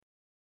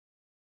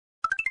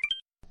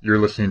You're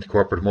listening to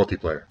Cooperative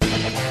Multiplayer.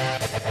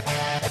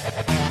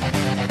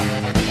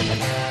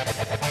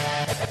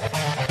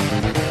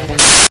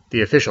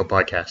 The official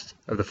podcast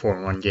of the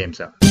 4-in-1 Game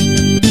Zone.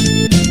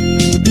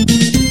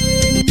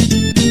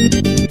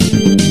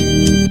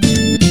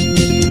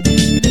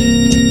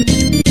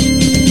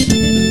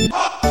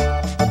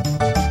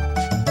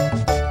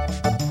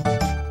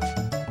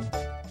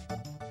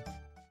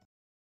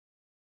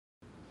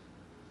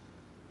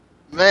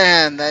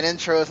 Man, that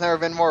intro has never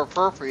been more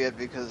appropriate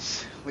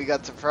because we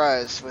got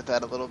surprised with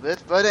that a little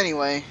bit. But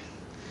anyway,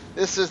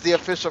 this is the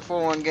official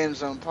 4-in-1 Game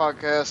Zone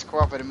podcast,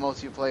 Cooperative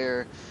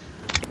Multiplayer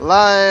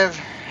Live,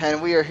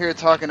 and we are here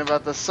talking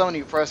about the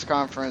Sony press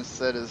conference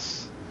that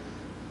is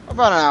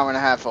about an hour and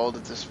a half old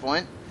at this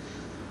point.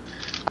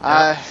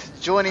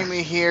 Joining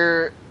me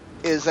here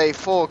is a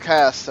full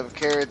cast of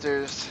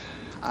characters.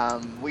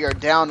 We are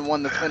down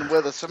one that's been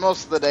with us for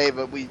most of the day,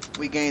 but we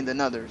gained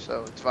another,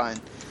 so it's fine.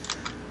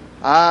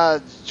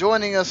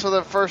 Joining us for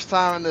the first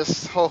time in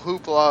this whole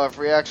hoopla of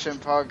reaction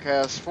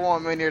podcast,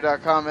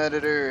 4inmania.com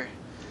editor,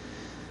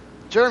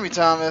 Jeremy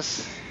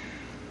Thomas.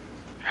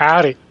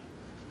 Howdy.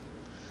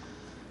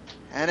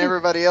 And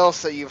everybody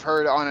else that you've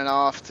heard on and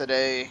off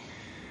today.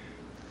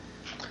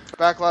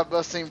 Backlog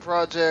Busting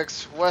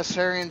Projects, Wes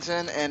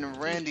Harrington and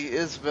Randy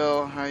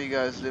Isbelle. How you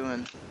guys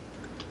doing?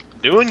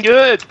 Doing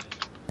good.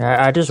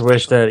 I just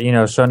wish that,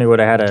 Sony would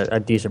have had a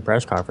decent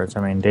press conference.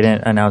 I mean, they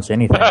didn't announce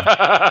anything.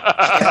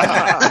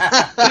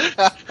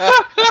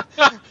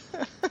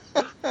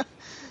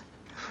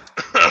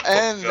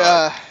 And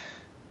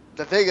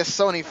the biggest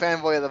Sony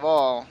fanboy of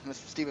all,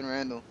 Mr. Stephen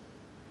Randle.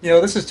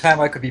 This is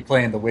time I could be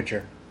playing The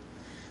Witcher.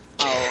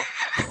 Oh,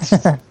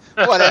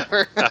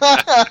 whatever.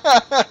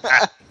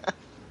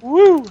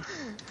 Woo!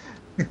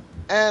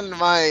 And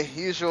my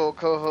usual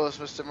co-host,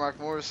 Mr. Marc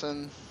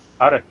Morrison.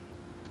 Howdy.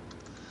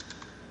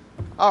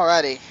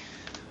 Alrighty.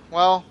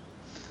 Well,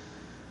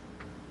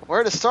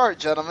 where to start,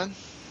 gentlemen?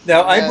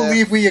 Now, I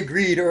believe we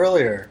agreed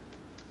earlier.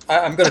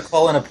 I'm going to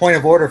call in a point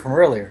of order from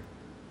earlier.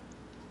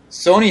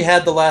 Sony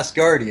had The Last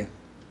Guardian.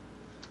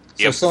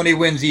 So Yep. Sony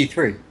wins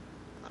E3.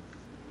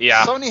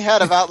 Yeah. Sony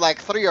had about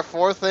 3 or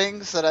 4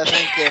 things that I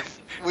think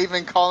if we've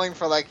been calling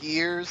for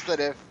years, that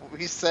if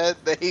we said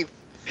they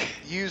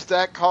used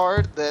that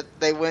card, that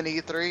they win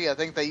E3. I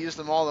think they used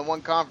them all in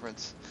one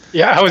conference.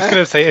 Yeah, I was going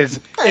to say,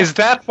 is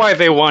that why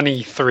they won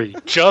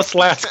E3? Just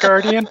Last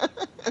Guardian?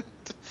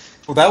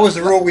 Well, that was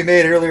the rule we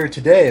made earlier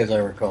today, as I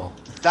recall.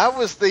 That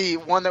was the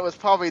one that was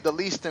probably the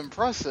least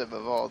impressive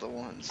of all the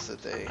ones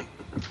that they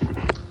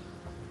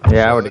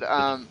Yeah, I would.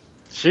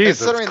 Jesus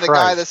considering Christ. the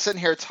guy that's sitting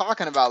here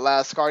talking about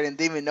Last Guardian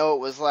didn't even know it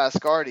was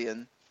Last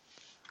Guardian.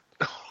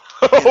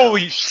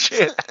 Holy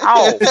shit.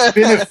 Ow. It's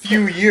been a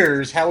few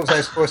years. How was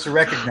I supposed to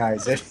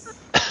recognize it?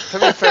 To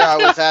be fair, I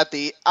was at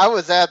the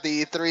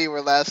E3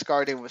 where Last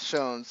Guardian was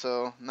shown,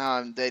 so now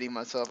I'm dating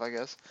myself, I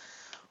guess.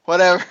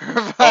 Whatever.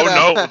 But,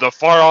 Oh no, the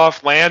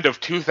far-off land of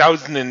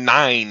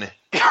 2009.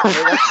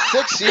 That's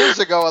 6 years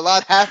ago. A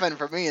lot happened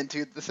for me in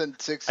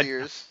 6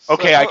 years.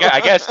 Okay, So- I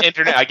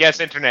guess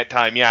internet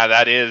time. Yeah,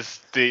 that is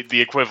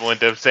the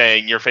equivalent of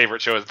saying your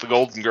favorite show is The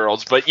Golden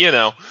Girls. But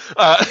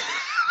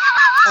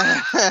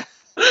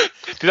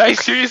did I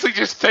seriously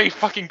just say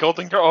fucking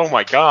Golden Girl? Oh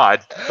my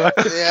god.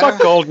 Fuck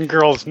Golden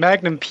Girls,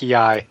 Magnum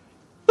PI.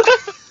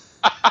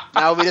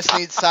 Now we just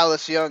need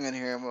Silas Young in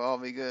here and we'll all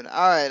be good.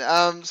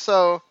 Alright,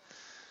 so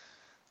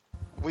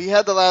we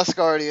had The Last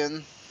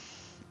Guardian.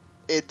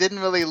 It didn't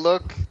really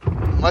look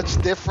much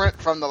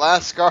different from The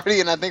Last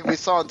Guardian I think we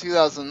saw in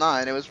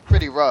 2009. It was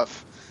pretty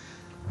rough.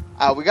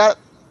 We got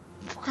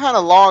kind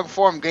of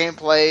long-form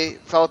gameplay.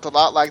 Felt a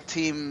lot like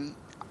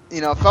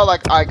felt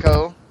like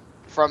Ico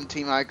from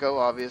Team Ico,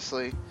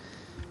 obviously.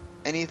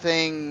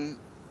 Anything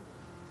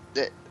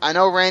that... I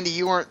know, Randy,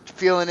 you weren't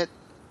feeling it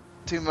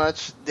too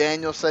much.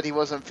 Daniel said he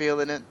wasn't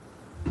feeling it.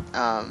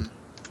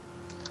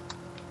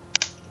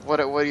 What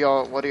are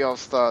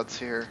y'all's thoughts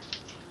here?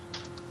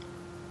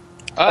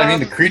 I mean,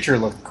 the creature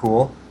looked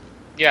cool.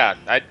 Yeah,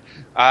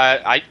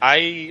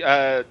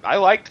 I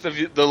liked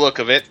the look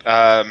of it.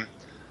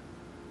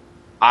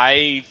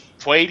 I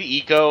played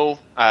Eco.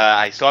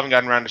 I still haven't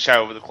gotten around to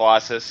Shadow of the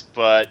Colossus,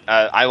 but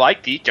I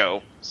liked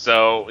Eco.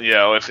 So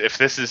if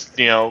this is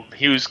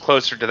he was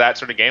closer to that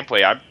sort of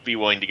gameplay, I'd be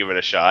willing to give it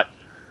a shot.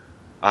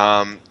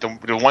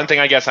 The one thing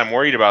I guess I'm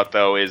worried about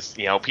though is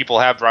people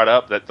have brought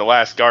up that The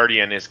Last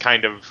Guardian is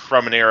kind of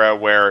from an era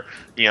where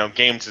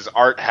games'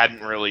 art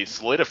hadn't really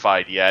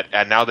solidified yet,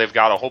 and now they've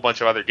got a whole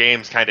bunch of other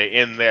games kind of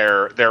in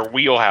their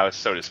wheelhouse,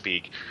 so to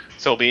speak.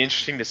 So it'll be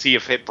interesting to see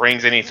if it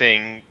brings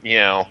anything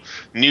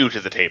new to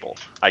the table.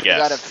 I guess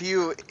We got a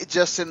few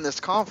just in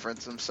this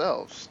conference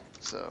themselves,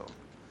 so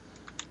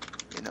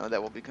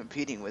that will be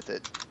competing with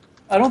it.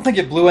 I don't think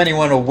it blew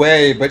anyone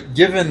away, but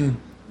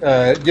given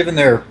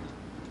their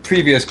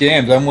previous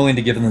games, I'm willing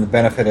to give them the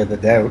benefit of the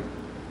doubt.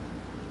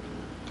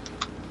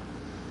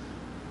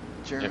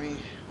 Jeremy,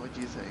 what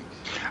do you think?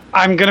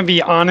 I'm going to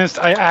be honest,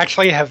 I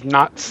actually have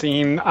not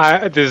seen...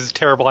 this is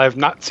terrible. I have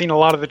not seen a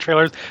lot of the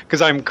trailers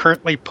because I'm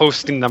currently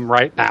posting them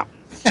right now.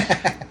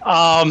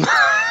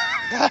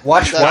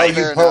 Watch That's while you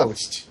fair enough.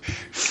 post.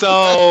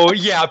 So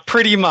yeah,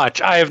 pretty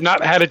much. I have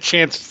not had a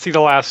chance to see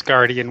the Last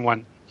Guardian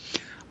one.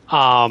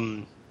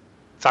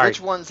 Sorry,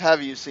 Which ones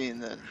have you seen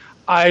then?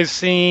 I've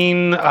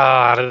seen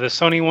out of the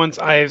Sony ones.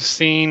 I've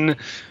seen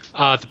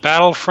the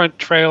Battlefront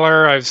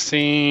trailer. I've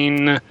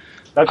seen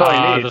That's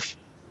all you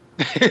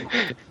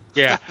need.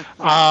 yeah,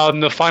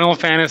 the Final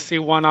Fantasy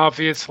one,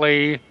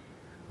 obviously,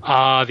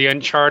 the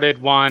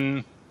Uncharted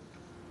one,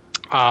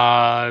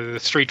 the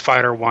Street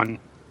Fighter one.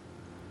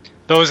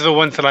 Those are the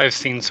ones that I've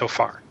seen so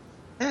far.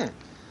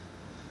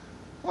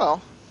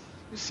 Well,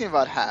 you've seen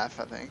about half,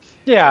 I think.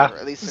 Yeah. Or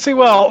at least a See,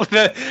 quarter.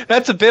 well,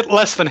 that's a bit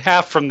less than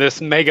half from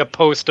this mega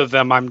post of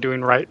them I'm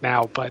doing right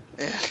now, but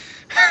Yeah.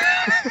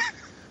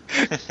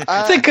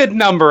 it's a good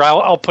number.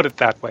 I'll put it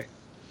that way.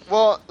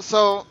 Well,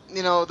 so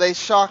they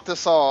shocked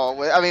us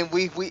all. I mean,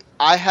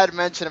 I had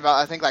mentioned about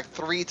I think like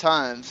 3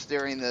 times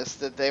during this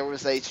that there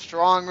was a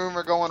strong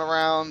rumor going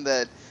around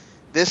that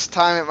this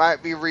time it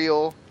might be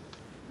real.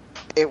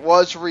 It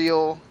was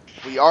real.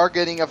 We are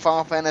getting a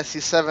Final Fantasy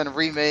VII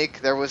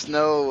remake. There was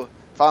no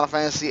Final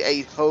Fantasy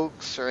VIII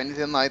hoax or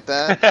anything like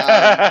that.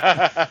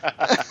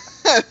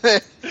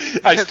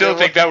 I still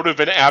think that would have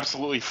been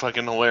absolutely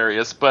fucking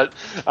hilarious. But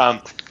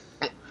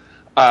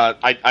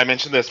I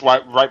mentioned this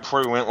right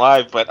before we went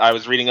live, but I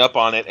was reading up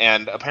on it,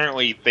 and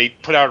apparently they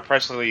put out a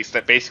press release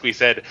that basically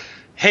said,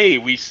 hey,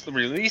 we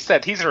released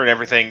that teaser and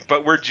everything,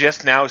 but we're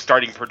just now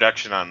starting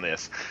production on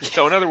this.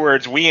 So in other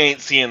words, we ain't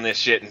seeing this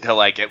shit until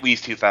like at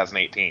least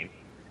 2018.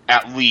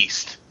 At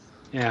least.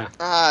 Yeah.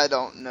 I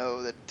don't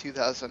know that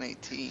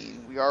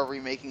 2018. We are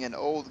remaking an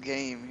old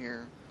game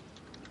here.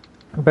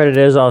 But it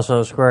is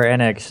also Square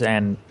Enix,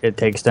 and it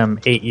takes them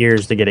 8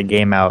 years to get a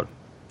game out,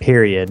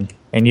 period.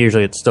 And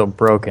usually it's still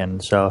broken,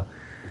 so...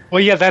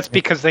 Well, yeah, that's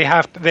because they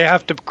have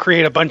to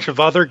create a bunch of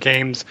other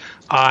games,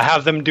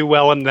 have them do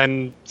well, and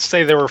then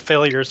say they were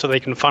failures so they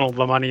can funnel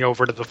the money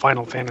over to the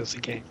Final Fantasy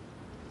game.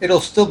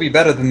 It'll still be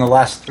better than the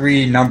last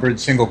 3 numbered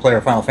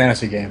single-player Final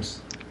Fantasy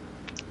games.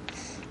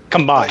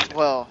 Combined.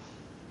 Well,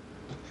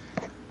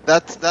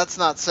 that's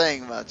not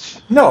saying much.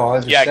 No, I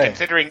was just Yeah,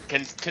 saying.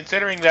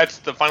 considering that's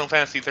the Final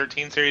Fantasy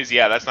 13 series,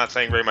 yeah, that's not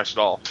saying very much at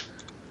all.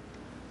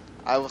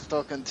 I will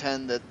still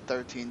contend that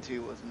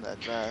 13.2 wasn't that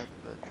bad.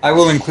 But I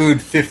will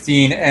include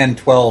 15 and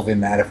 12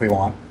 in that if we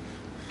want.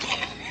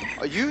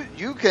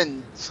 you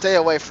can stay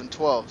away from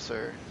 12,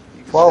 sir.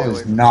 You can 12 stay is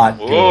away from not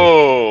good.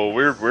 Whoa,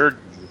 we're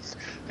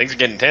things are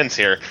getting tense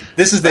here.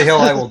 This is the hill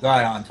I will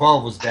die on.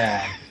 12 was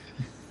bad.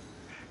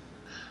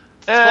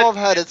 12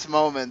 had its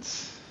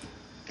moments.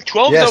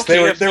 12's Yes,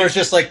 okay. there was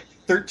just like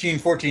 13,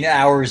 14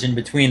 hours in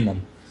between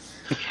them.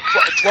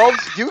 12,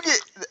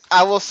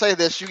 I will say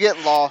this: you get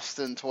lost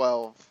in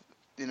 12.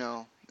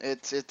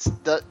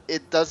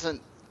 It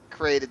doesn't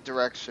create a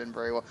direction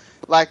very well.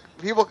 Like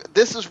people,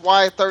 this is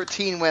why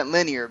 13 went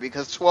linear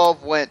because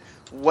 12 went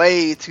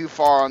way too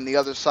far on the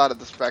other side of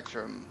the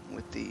spectrum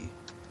with the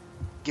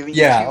giving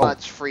you too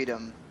much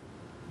freedom.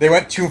 They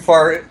went too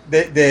far.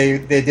 They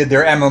did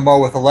their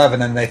MMO with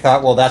 11, and they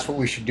thought, well, that's what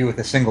we should do with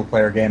a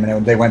single-player game,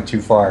 and they went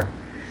too far.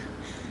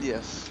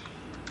 Yes.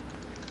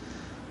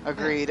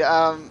 Agreed.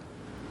 I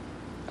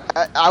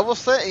will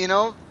say,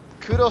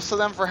 kudos to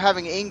them for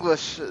having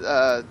English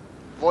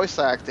voice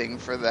acting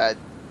for that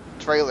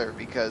trailer,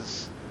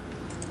 because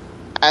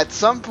at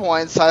some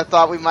points I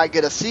thought we might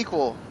get a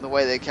sequel the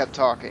way they kept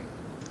talking.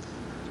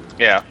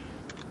 Yeah.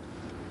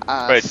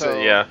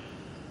 Yeah.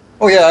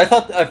 Oh, yeah, I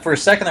thought for a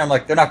second I'm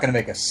like, they're not going to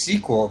make a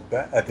sequel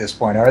at this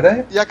point, are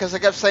they? Yeah, because they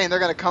kept saying they're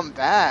going to come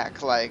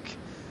back. Like,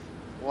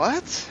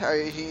 what?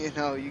 They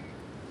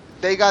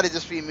got to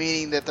just be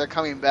meaning that they're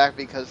coming back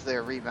because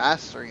they're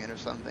remastering it or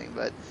something.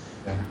 But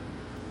Yeah.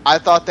 I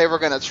thought they were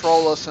going to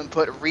troll us and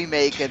put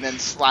remake and then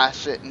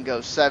slash it and go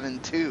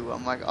 7-2.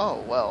 I'm like,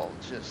 oh, well,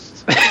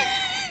 just,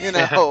 Here's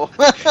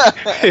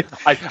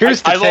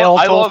the tale.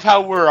 I love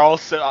how we're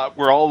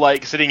all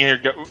like sitting here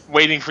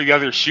waiting for the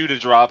other shoe to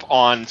drop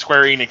on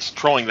Square Enix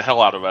trolling the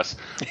hell out of us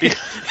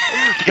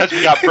because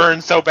we got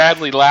burned so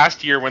badly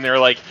last year when they were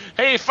like,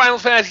 "Hey, Final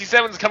Fantasy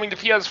VII is coming to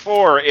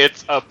PS4.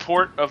 It's a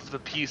port of the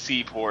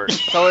PC port."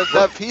 So is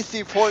that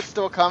PC port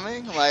still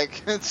coming?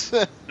 Like, it's...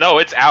 No,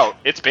 it's out.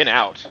 It's been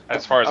out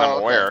as far as I'm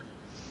okay. aware.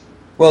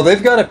 Well,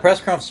 they've got a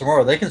press conference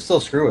tomorrow. They can still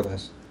screw with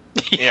us.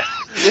 Yeah.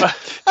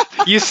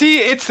 You see,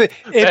 it's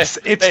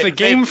the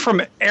game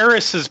from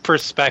Eris's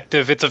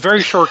perspective. It's a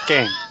very short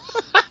game.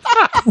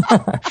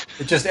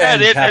 It just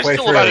ends There's halfway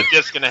still through. about a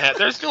disc and a half.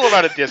 There's still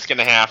about a disc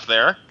and a half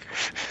there.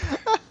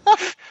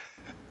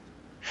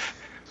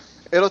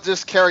 It'll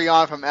just carry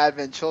on from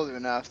Advent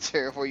Children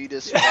after, where you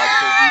just watch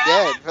her be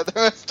dead for the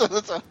rest of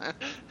the time.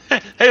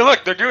 Hey,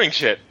 look, they're doing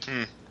shit.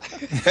 Too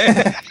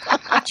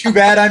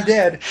bad I'm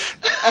dead.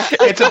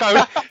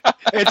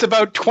 It's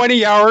about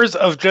 20 hours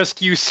of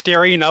just you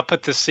staring up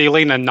at the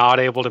ceiling and not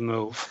able to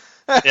move.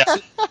 Yeah.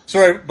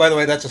 Sorry, by the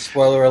way, that's a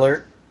spoiler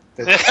alert.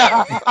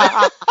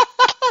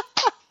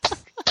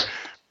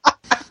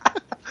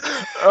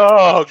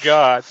 Oh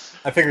God.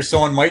 I figure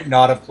someone might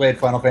not have played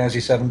Final Fantasy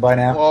VII by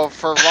now. Well,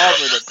 for Robert,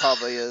 it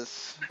probably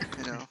is.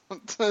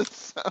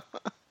 So.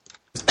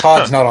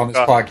 Todd's not on this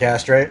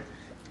podcast, right?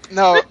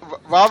 No,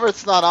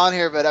 Robert's not on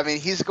here, but I mean,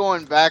 he's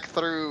going back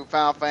through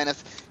Final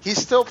Fantasy. He's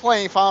still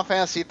playing Final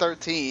Fantasy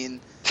 13,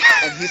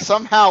 and he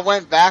somehow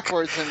went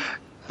backwards and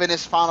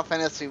finished Final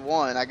Fantasy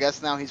 1. I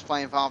guess now he's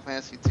playing Final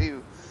Fantasy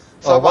 2.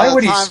 So why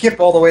would he skip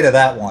all the way to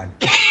that one?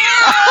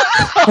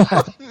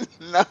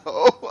 No.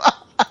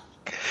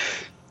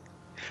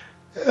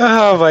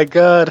 Oh my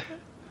god.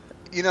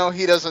 You know,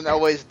 he doesn't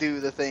always do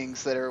the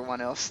things that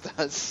everyone else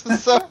does.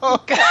 So.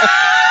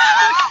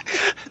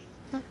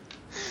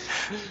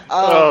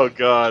 Oh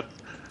god.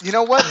 You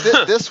know what?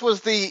 This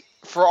was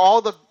for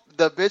all the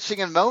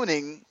bitching and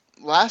moaning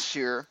last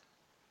year,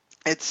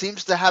 it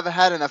seems to have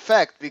had an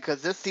effect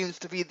because this seems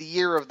to be the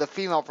year of the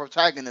female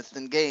protagonist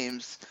in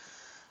games.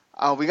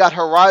 We got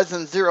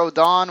Horizon Zero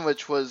Dawn,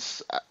 which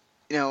was,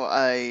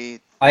 I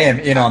am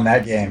in on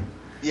that game.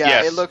 Yeah,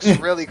 yes. It looks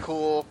really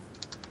cool.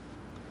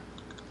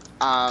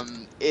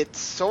 It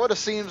sort of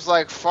seems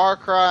like Far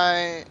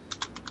Cry,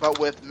 but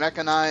with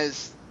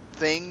mechanized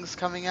things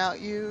coming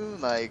at you,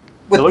 like.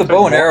 With the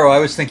bow and arrow, I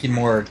was thinking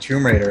more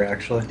Tomb Raider,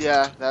 actually.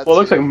 Yeah, that's. Well, it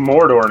looks like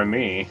Mordor to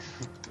me.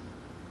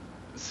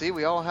 See,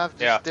 we all have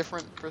just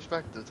different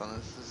perspectives on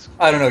this.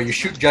 I don't know. You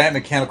shoot giant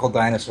mechanical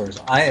dinosaurs.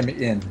 I am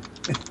in.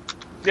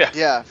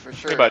 Yeah, for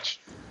sure. Pretty much.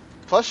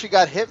 Plus, you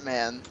got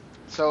Hitman.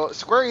 So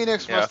Square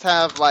Enix must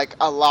have like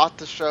a lot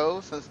to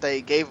show since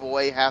they gave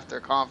away half their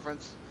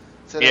conference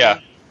today. Yeah.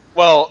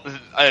 Well,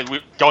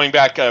 going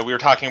back, we were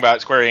talking about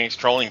Square Enix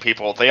trolling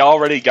people. They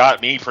already got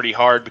me pretty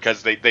hard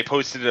because they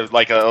posted a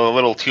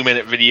little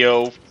 2-minute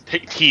video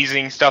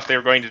teasing stuff they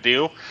were going to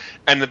do,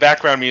 and the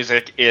background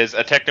music is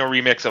a techno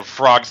remix of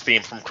Frog's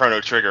theme from Chrono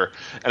Trigger,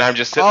 and I'm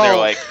just sitting there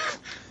like,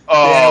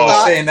 oh. Yeah, I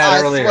was saying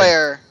that earlier.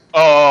 Swear.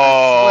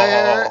 Oh.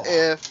 I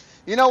swear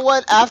you know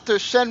what? After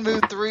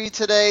Shenmue 3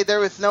 today, there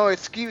was no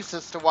excuse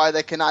as to why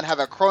they cannot have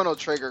a Chrono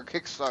Trigger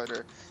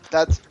Kickstarter.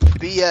 That's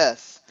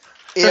BS.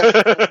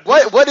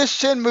 What is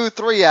Shenmue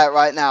 3 at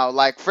right now?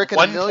 Like freaking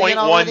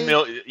 1.1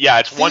 million. Yeah,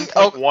 it's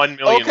 1.1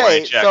 million.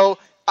 Okay, so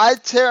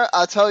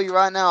I'll tell you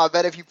right now. I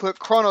bet if you put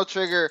Chrono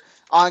Trigger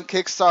on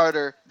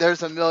Kickstarter,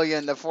 there's 1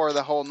 million before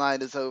the whole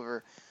night is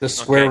over. Does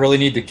Square really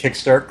need to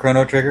kickstart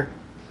Chrono Trigger?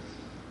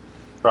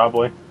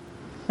 Probably.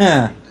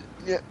 Yeah.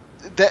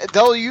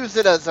 They'll use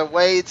it as a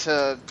way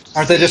to.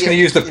 Aren't they just going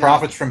to use the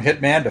profits from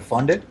Hitman to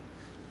fund it?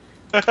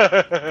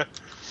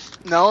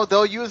 No,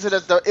 they'll use it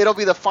as it'll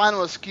be the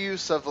final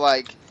excuse of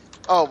like,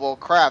 oh well,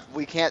 crap,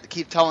 we can't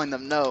keep telling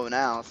them no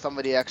now.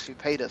 Somebody actually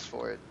paid us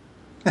for it.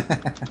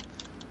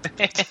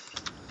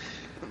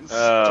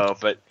 Oh,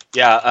 but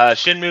yeah,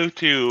 Shenmue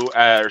 2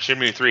 or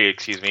Shenmue 3,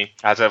 excuse me,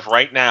 as of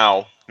right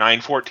now,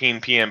 9:14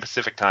 p.m.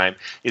 Pacific time,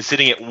 is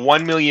sitting at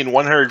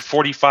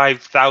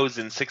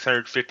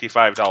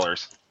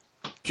 $1,145,655.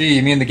 Gee,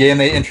 you mean the game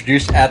they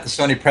introduced at the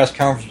Sony press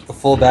conference with the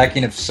full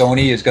backing of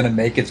Sony is going to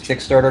make its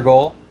Kickstarter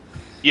goal?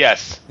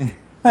 Yes.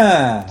 What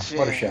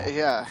a show.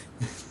 Yeah.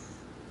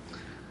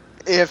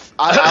 If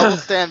I will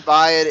stand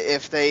by it,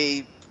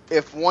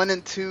 if 1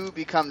 and 2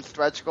 become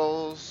stretch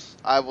goals,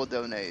 I will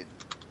donate.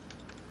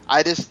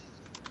 I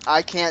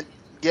can't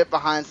get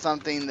behind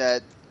something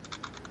that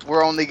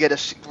we're only going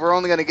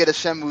to get a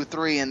Shenmue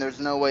 3 and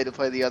there's no way to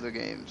play the other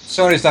games.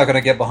 Sony's not going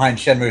to get behind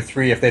Shenmue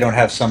 3 if they don't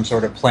have some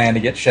sort of plan to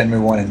get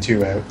Shenmue 1 and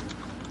 2 out.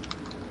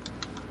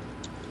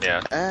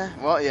 Yeah.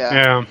 Well, yeah.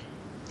 Yeah.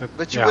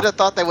 But you would have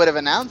thought they would have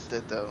announced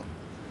it, though.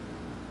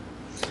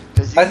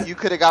 Because you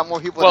could have got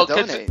more people to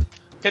donate.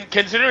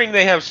 Considering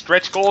they have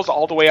stretch goals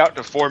all the way out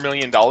to $4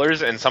 million,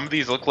 and some of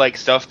these look like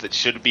stuff that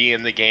should be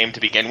in the game to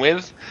begin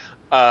with,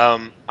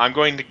 I'm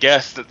going to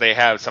guess that they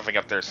have something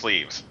up their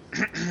sleeves.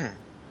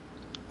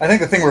 I think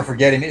the thing we're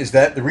forgetting is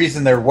that the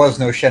reason there was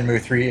no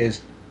Shenmue 3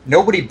 is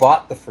nobody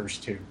bought the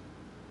first 2.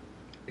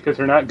 Because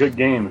they're not good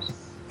games.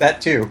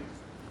 That too.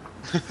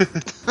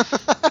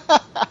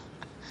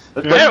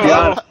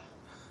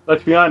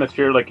 Let's be honest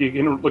here. Like, you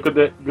can look at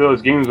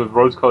those games with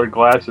rose-colored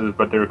glasses,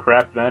 but they were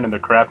crap then and they're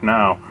crap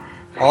now.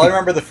 All I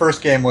remember the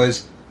first game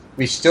was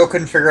we still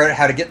couldn't figure out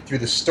how to get through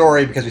the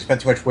story because we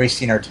spent too much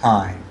wasting our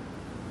time.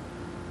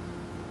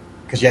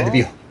 Because you had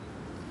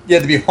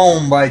to be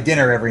home by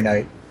dinner every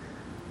night.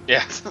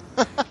 Yeah.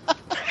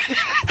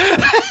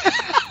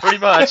 Pretty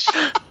much.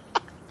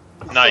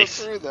 Nice.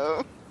 So true,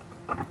 though.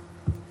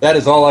 That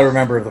is all I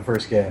remember of the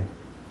first game.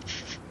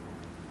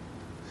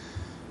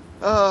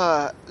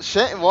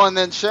 And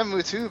then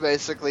Shenmue 2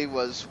 basically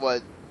was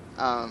what,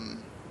 oh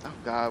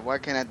god, why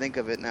can't I think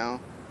of it now?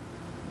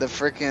 The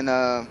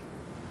freaking,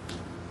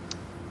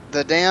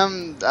 the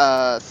damn,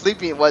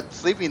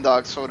 Sleeping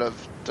Dogs sort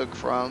of took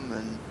from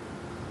and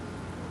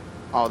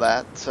all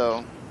that,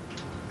 so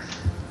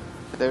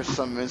there's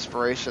some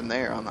inspiration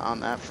there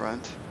on that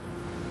front.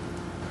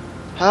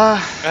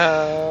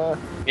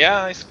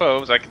 Yeah, I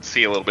suppose I can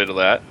see a little bit of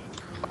that.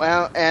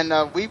 Well, and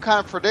we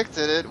kind of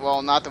predicted it.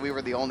 Well, not that we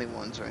were the only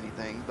ones or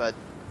anything, but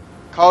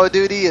Call of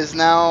Duty is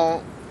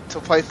now to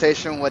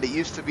PlayStation what it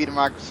used to be to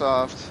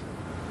Microsoft.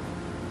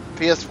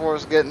 PS4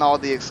 is getting all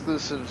the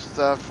exclusive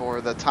stuff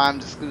or the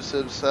timed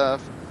exclusive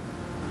stuff.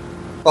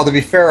 Well, to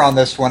be fair on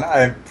this one,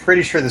 I'm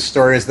pretty sure the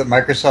story is that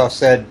Microsoft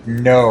said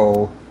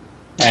no,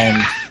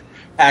 and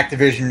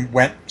Activision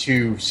went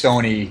to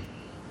Sony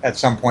at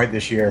some point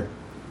this year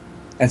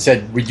and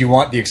said, "Would you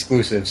want the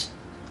exclusives?"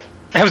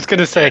 I was going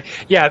to say,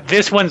 yeah,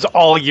 this one's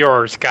all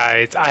yours,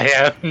 guys.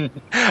 I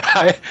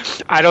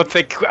don't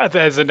think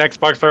as an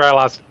Xbox player I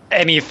lost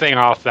anything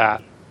off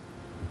that.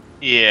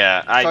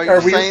 Yeah, So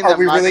you're saying that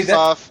really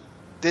Microsoft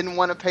didn't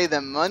want to pay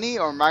them money,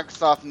 or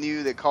Microsoft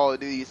knew that Call of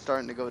Duty is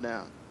starting to go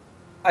down?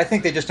 I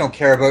think they just don't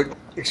care about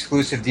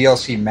exclusive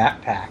DLC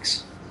map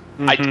packs.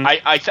 Mm-hmm.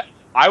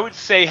 I would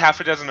say half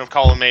a dozen of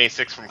column A,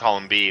 6 from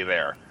column B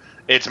there.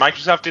 It's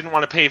Microsoft didn't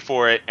want to pay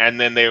for it,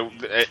 and then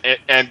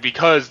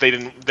because they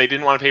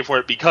didn't want to pay for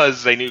it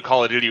because they knew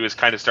Call of Duty was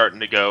kind of starting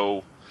to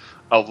go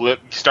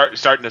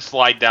starting to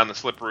slide down the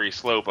slippery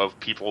slope of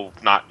people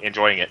not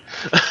enjoying it.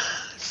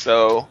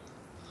 So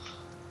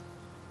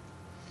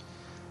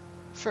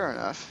fair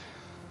enough.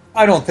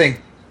 I don't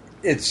think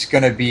it's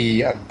going to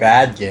be a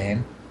bad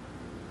game,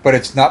 but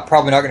it's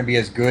probably not going to be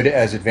as good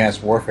as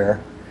Advanced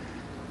Warfare.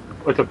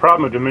 It's a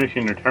problem of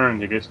diminishing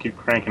returns. You just keep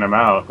cranking them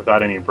out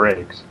without any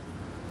breaks.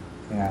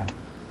 Yeah.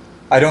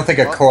 I don't think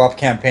a co-op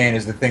campaign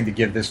is the thing to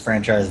give this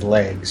franchise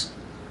legs.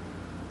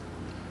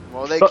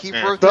 Well, they keep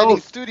rotating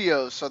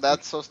studios, so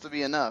that's supposed to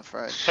be enough,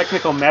 right?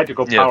 Technical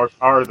magical powers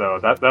are, though.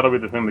 That'll be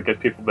the thing that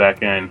gets people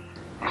back in.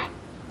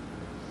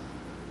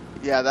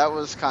 Yeah, that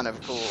was kind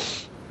of cool,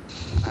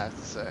 I have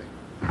to say.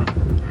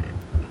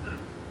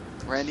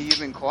 Randy, you've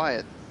been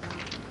quiet.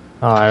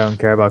 Oh, I don't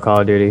care about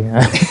Call of Duty.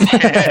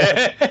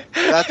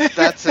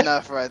 That's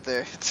enough right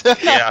there.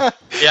 yeah.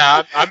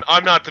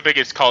 I'm not the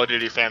biggest Call of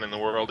Duty fan in the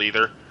world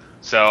either.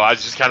 So I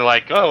was just kind of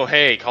like, oh,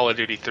 hey, Call of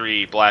Duty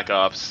 3, Black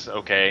Ops,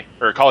 okay.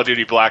 Or Call of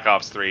Duty Black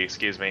Ops 3,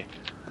 excuse me.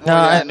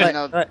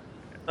 No,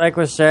 like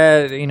was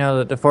said, the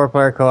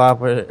 4-player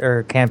co-op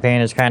or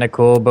campaign is kind of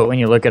cool, but when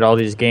you look at all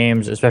these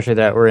games, especially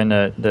that were in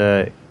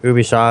the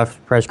Ubisoft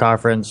press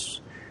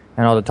conference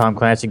and all the Tom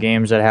Clancy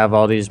games that have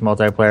all these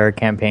multiplayer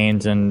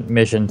campaigns and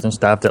missions and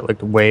stuff that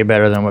looked way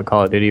better than what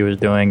Call of Duty was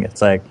doing,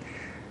 it's like,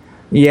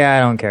 yeah, I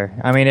don't care.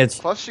 I mean, it's...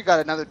 Plus, you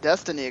got another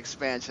Destiny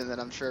expansion that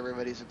I'm sure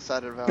everybody's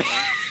excited about,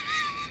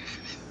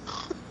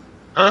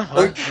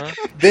 right?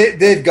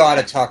 They've got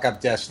to talk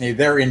up Destiny.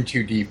 They're in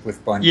too deep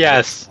with Bungie.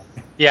 Yes.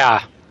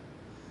 Yeah.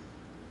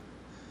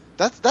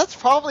 That's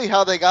probably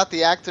how they got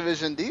the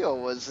Activision deal,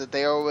 was that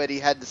they already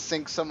had to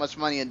sink so much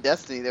money in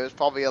Destiny. There was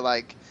probably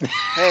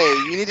hey,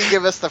 you need to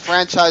give us the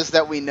franchise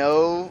that we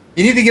know.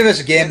 You need to give us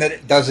a game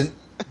that doesn't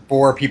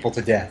bore people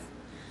to death.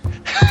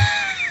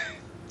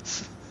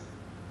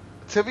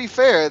 To be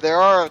fair, there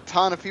are a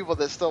ton of people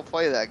that still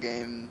play that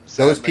game.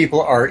 Those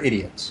people are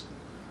idiots.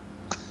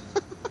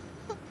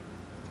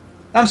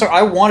 I'm sorry,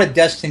 I wanted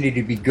Destiny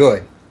to be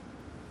good.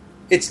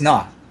 It's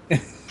not.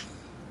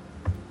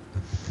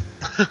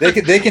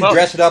 They can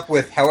dress it up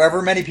with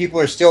however many people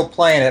are still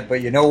playing it,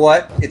 but you know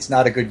what? It's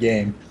not a good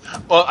game.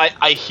 Well,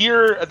 I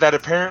hear that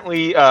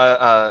apparently,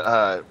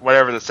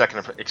 whatever the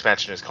second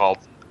expansion is called,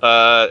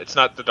 it's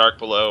not the Dark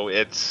Below,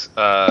 it's...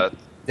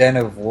 Den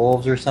of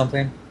Wolves or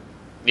something?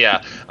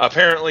 Yeah,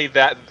 apparently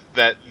that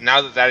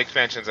now that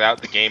expansion's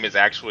out, the game is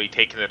actually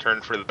taking a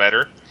turn for the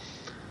better.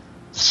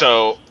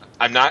 So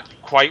I'm not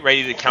quite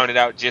ready to count it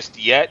out just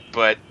yet,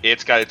 but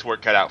it's got its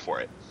work cut out for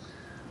it.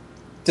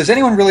 Does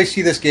anyone really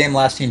see this game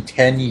lasting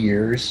 10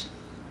 years?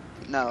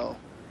 No.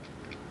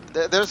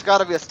 There's got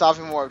to be a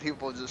stopping point where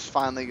people just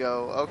finally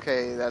go,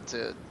 okay, that's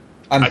it.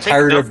 I'm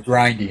tired of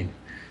grinding.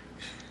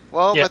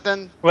 Well, yeah. But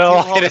then people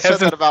always said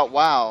that about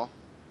WoW.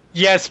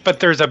 Yes, but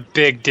there's a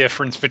big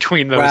difference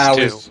between those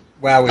two.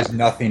 WoW is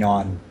nothing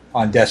on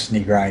Destiny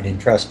grinding,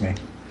 trust me.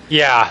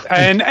 Yeah,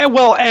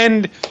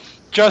 and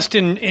just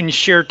in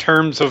sheer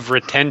terms of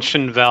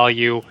retention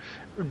value,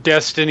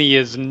 Destiny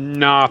is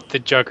not the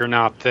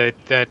juggernaut that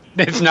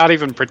it's not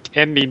even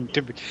pretending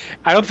to be.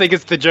 I don't think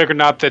it's the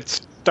juggernaut that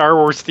Star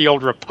Wars: The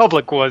Old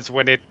Republic was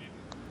when it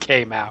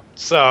came out.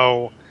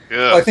 So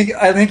well, I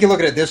think you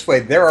look at it this way: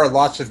 there are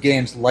lots of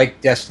games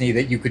like Destiny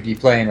that you could be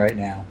playing right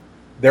now.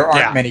 There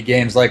aren't many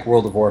games like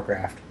World of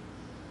Warcraft.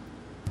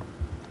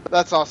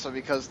 That's also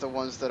because the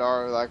ones that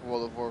are like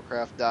World of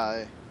Warcraft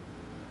die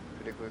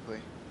pretty quickly.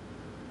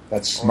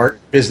 That's smart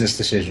business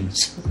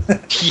decisions.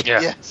 Yeah.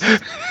 Yes.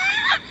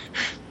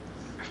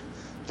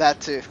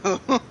 That too.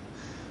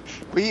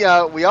 We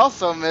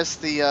also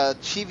missed the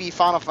Chibi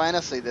Final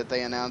Fantasy that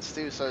they announced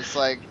too. So it's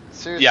like,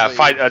 seriously.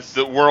 Yeah,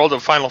 the world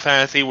of Final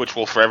Fantasy, which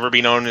will forever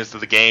be known as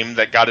the game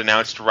that got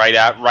announced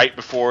right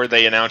before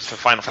they announced the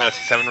Final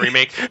Fantasy VII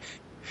remake.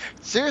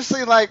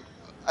 Seriously, like.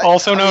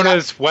 Also known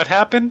as what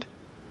happened?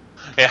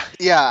 Yeah.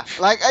 Yeah,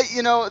 like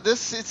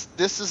this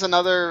is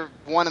another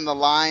one in the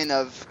line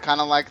of kind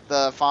of like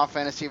the Final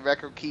Fantasy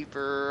Record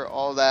Keeper,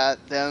 all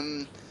that.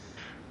 Them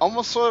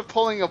almost sort of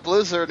pulling a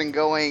Blizzard and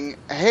going,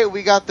 "Hey,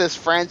 we got this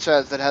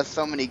franchise that has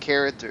so many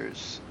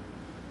characters.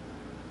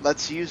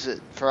 Let's use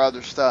it for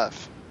other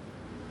stuff."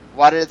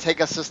 Why did it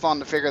take us this long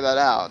to figure that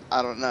out?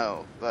 I don't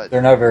know, but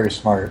they're not very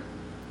smart.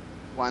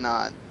 Why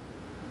not?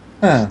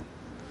 Huh.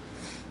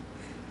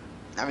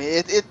 I mean,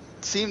 it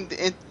seemed.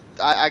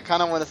 I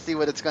kind of want to see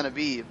what it's going to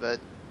be, but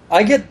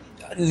I get,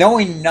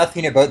 knowing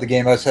nothing about the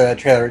game outside that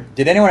trailer,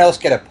 did anyone else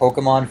get a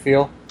Pokemon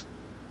feel?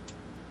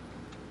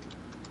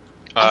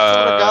 I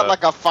sort of got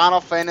like a Final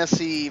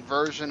Fantasy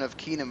version of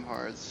Kingdom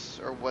Hearts,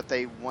 or what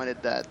they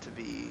wanted that to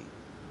be,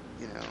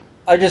 you know.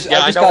 I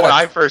know when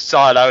I first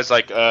saw it, I was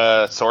like,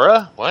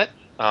 Sora? What?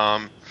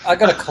 I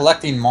got a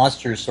collecting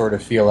monsters sort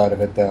of feel out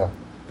of it, though.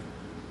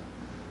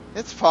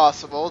 It's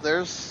possible.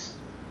 There's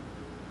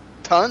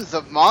tons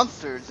of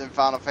monsters in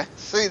Final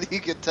Fantasy that you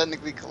could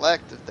technically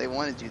collect if they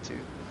wanted you to.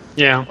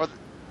 Yeah.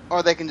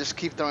 Or they can just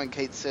keep throwing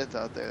Kate Sith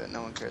out there that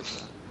no one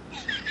cares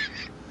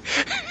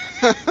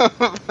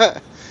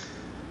about.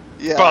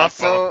 Yeah,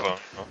 so...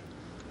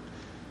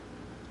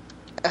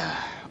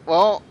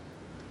 well,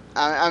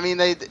 I mean,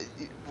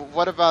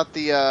 what about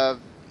the...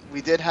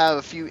 we did have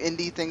a few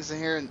indie things in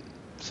here, and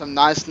some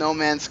nice No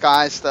Man's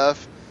Sky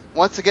stuff.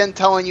 Once again,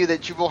 telling you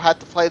that you will have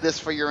to play this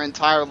for your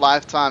entire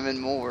lifetime and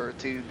more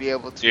to be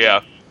able to...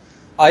 Yeah.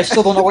 I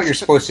still don't know what you're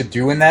supposed to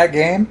do in that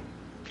game.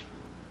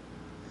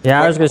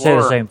 Yeah, I was going to say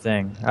the same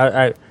thing.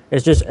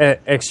 It's just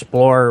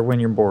explore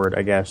when you're bored,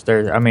 I guess.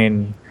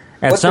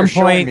 At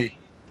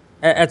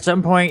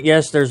some point,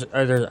 yes, there's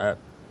a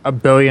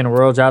billion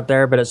worlds out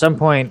there, but at some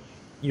point,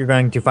 you're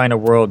going to find a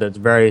world that's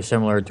very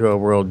similar to a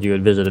world you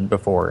had visited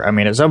before. I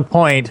mean, at some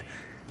point,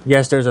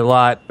 yes, there's a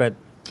lot, but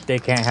they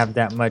can't have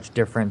that much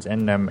difference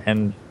in them,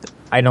 and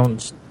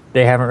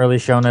they haven't really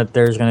shown that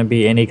there's going to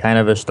be any kind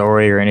of a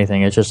story or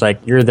anything. It's just like,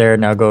 you're there,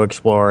 now go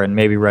explore and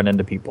maybe run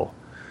into people.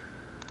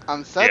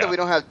 I'm sad that we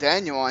don't have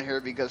Daniel on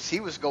here because he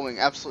was going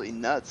absolutely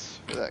nuts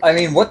for that game. I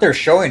mean, what they're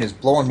showing is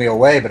blowing me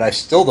away, but I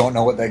still don't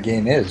know what that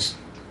game is.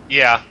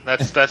 Yeah,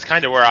 that's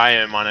kind of where I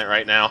am on it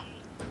right now.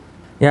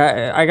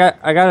 Yeah, I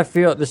got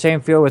the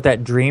same feel with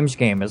that Dreams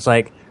game. It's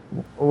like,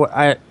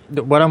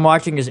 what I'm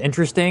watching is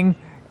interesting,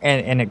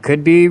 and it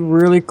could be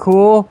really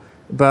cool,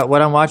 but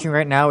what I'm watching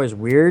right now is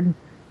weird,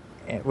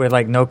 with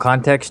like no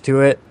context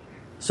to it.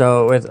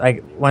 So with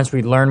like once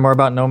we learn more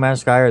about No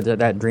Man's Sky or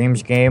that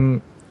Dreams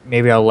game,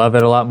 maybe I'll love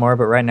it a lot more.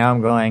 But right now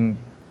I'm going,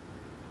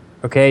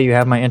 okay, you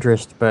have my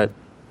interest, but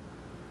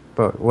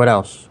what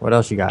else? What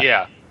else you got?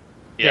 Yeah.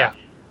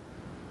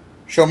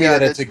 Show me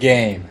that it's a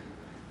game.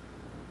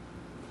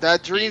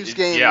 That Dreams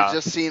game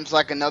just seems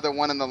like another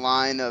one in the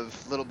line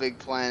of Little Big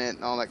Planet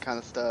and all that kind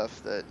of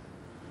stuff that,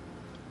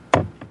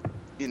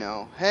 you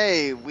know,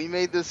 hey, we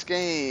made this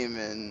game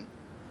and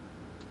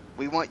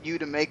we want you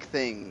to make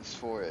things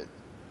for it.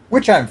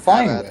 Which I'm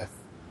fine with.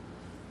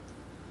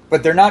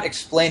 But they're not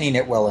explaining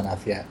it well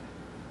enough yet.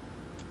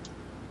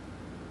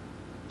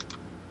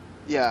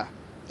 Yeah.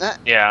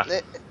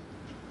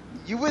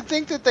 You would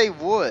think that they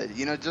would,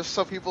 you know, just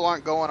so people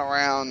aren't going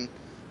around,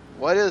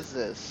 what is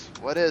this?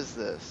 What is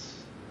this?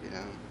 You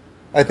know.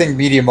 I think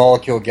Media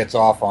Molecule gets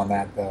off on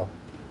that, though.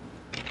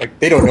 Like,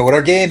 they don't know what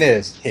our game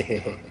is.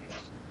 Did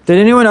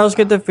anyone else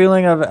get the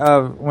feeling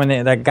of when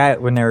they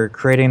were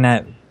creating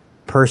that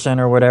person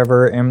or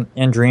whatever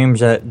in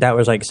Dreams that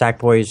was like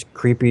Sackboy's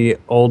creepy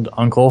old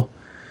uncle?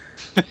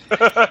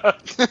 That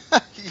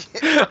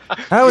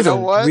was a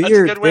weird That's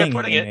a good way thing. of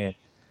putting it.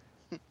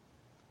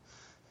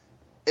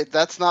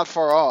 That's not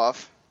far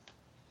off.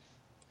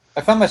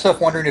 I found myself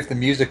wondering if the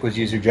music was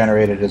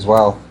user-generated as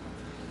well.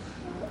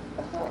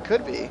 It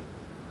could be.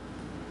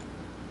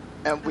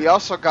 And we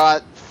also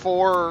got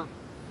 4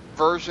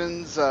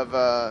 versions of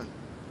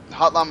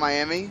Hotline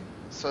Miami,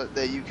 so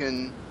that you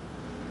can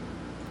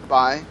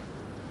buy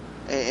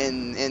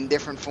in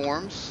different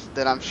forms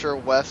that I'm sure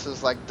Wes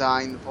is like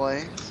dying to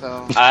play.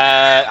 So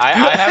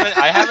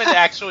I haven't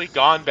actually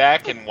gone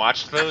back and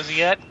watched those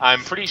yet.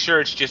 I'm pretty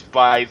sure it's just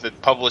by the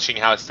publishing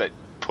house that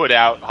put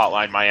out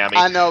Hotline Miami.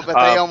 I know, but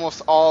they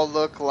almost all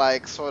look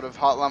like sort of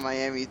Hotline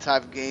Miami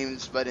type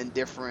games, but in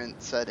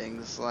different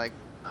settings. Like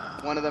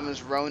one of them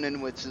is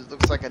Ronin, which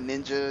looks like a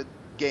ninja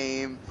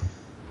game.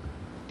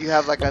 You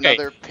have like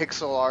another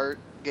pixel art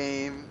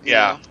game. You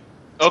know?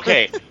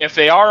 Okay, if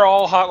they are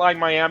all Hotline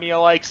Miami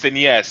alikes, then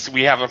yes,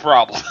 we have a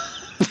problem.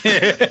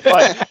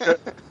 But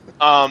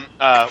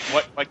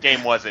what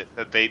game was it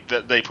that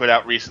they put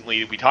out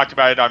recently? We talked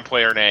about it on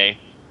Player Nay.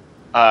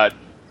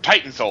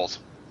 Titan Souls.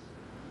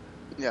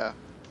 Yeah.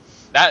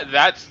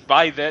 That's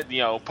by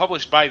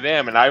published by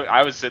them, and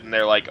I was sitting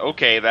there like,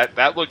 okay,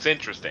 that looks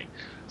interesting.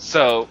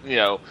 So, you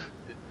know,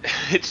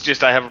 it's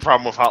just I have a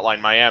problem with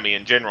Hotline Miami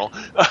in general.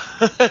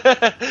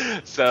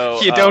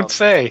 So you don't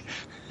say.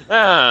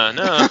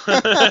 No.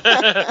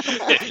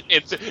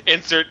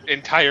 Insert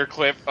entire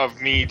clip of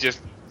me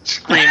just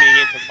screaming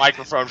into the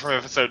microphone from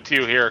episode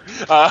 2 here.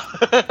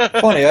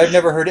 Funny, I've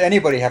never heard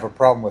anybody have a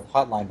problem with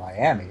Hotline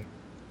Miami.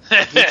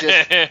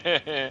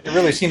 It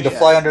really seemed to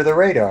fly under the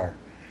radar.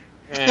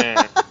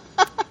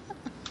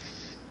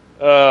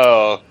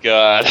 Oh,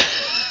 God.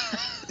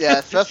 Yeah,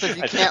 especially if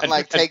you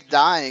can't, take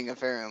dying,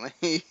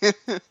 apparently.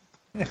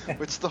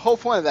 Which is the whole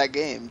point of that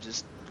game,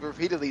 just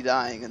repeatedly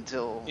dying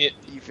until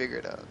you figure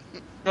it out.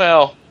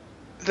 Well,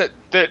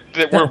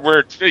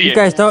 we're you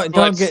guys don't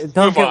get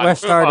Wes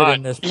started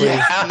in this, please.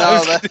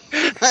 No,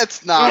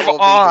 that's not move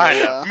what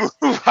we do.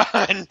 Move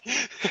on.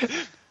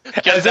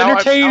 As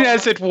entertaining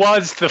as it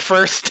was the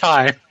first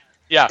time.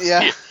 Yeah,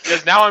 Yeah.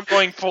 because now I'm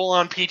going full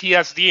on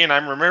PTSD, and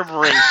I'm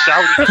remembering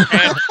shouting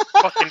at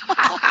fucking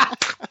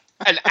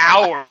an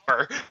hour.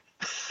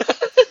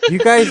 You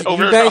guys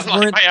over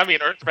weren't Miami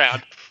and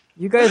Earthbound.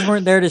 You guys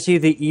weren't there to see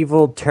the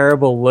evil,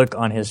 terrible look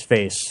on his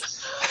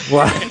face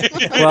while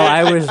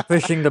I was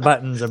pushing the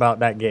buttons about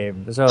that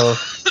game. So,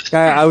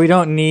 we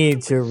don't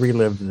need to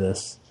relive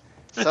this.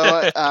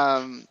 So,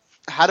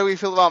 how do we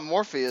feel about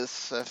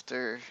Morpheus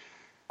after?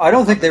 I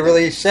don't think they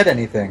really said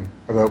anything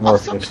about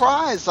Morpheus. I'm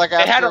surprised. Like They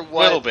had after a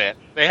little bit.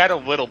 They had a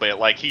little bit.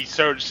 Like he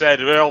sort of said,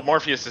 "Well,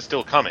 Morpheus is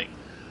still coming."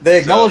 They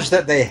acknowledged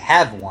that they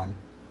have one.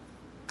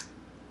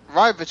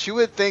 Right, but you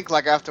would think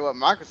like after what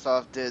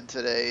Microsoft did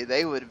today,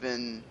 they would have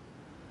been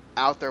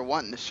out there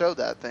wanting to show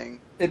that thing.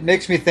 It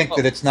makes me think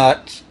that it's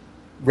not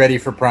ready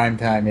for prime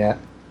time yet.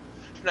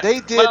 They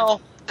did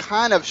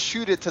kind of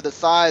shoot it to the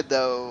side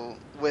though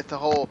with the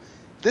whole.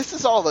 This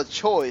is all a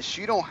choice.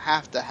 You don't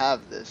have to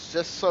have this.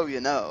 Just so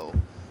you know.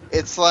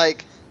 It's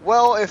like,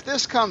 well, if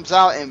this comes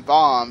out and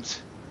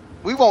bombs,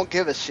 we won't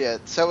give a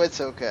shit, so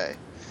it's okay.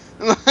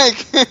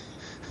 Like,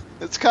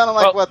 it's kind of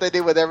like what they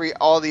did with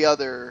all the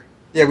other.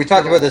 Yeah, we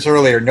talked about this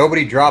earlier.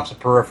 Nobody drops a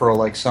peripheral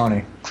like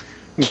Sony.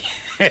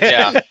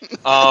 Yeah.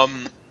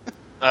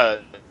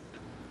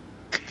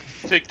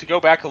 To go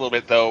back a little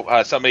bit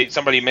though,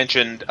 somebody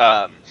mentioned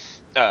that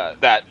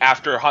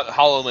after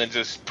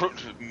HoloLens's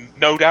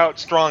no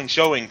doubt strong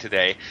showing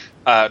today,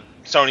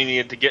 Sony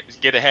needed to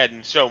get ahead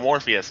and show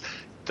Morpheus.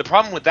 The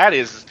problem with that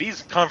is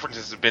these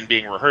conferences have been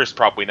being rehearsed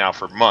probably now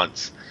for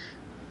months.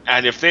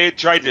 And if they had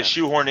tried to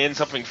shoehorn in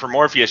something for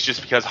Morpheus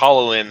just because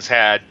HoloLens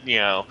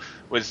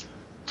was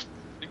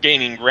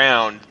gaining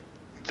ground,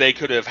 they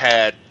could have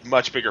had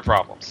much bigger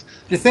problems.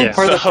 Do you think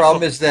part of the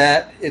problem is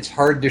that it's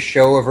hard to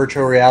show a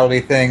virtual reality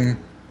thing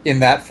in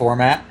that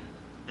format?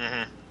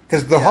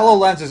 Because the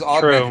HoloLens is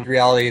augmented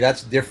reality,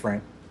 that's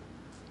different.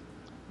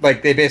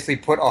 Like, they basically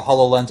put a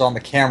HoloLens on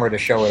the camera to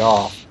show it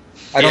off.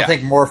 I don't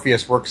think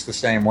Morpheus works the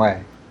same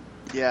way.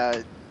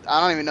 Yeah, I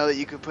don't even know that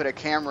you could put a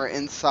camera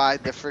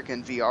inside the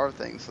freaking VR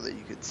thing so that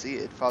you could see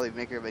it. Probably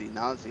make everybody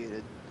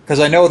nauseated. Because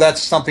I know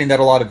that's something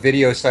that a lot of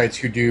video sites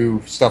who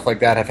do stuff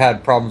like that have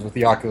had problems with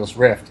the Oculus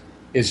Rift,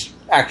 is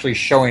actually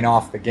showing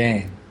off the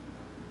game.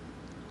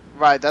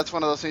 Right, that's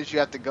one of those things you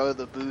have to go to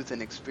the booth and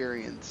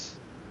experience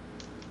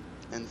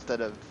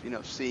instead of,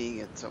 seeing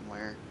it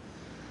somewhere.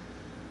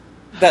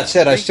 That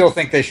said, I still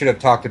think they should have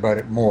talked about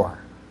it more.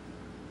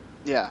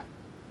 Yeah.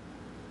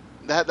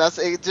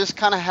 It just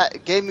kind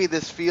of gave me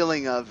this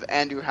feeling of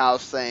Andrew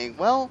House saying,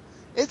 well,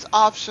 it's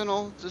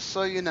optional, just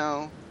so you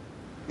know.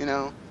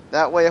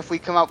 That way if we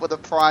come up with a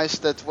price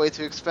that's way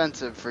too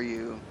expensive for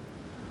you,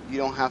 you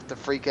don't have to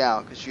freak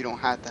out because you don't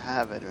have to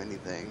have it or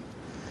anything.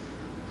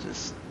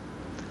 Just,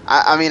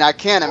 I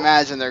can't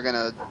imagine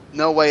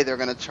no way they're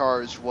going to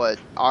charge what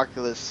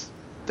Oculus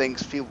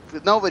thinks people,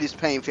 nobody's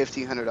paying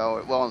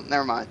 $1,500. Well,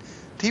 never mind.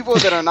 People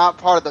that are not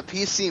part of the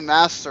PC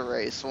master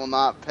race will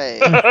not pay.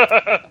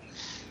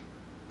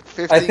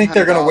 I think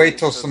they're going to wait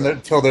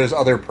till there's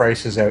other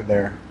prices out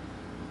there.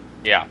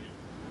 Yeah.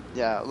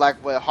 Yeah,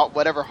 like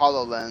whatever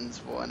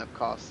HoloLens will end up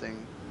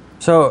costing.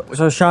 So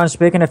Sean,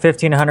 speaking of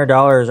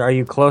 $1,500, are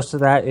you close to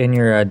that in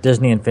your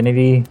Disney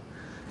Infinity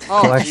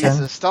collection?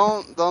 Jesus,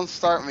 don't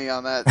start me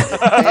on that.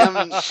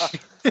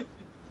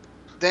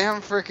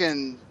 Damn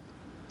freaking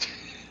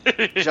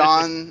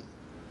John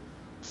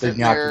sitting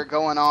there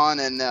going on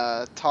and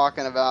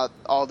talking about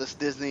all this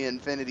Disney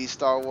Infinity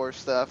Star Wars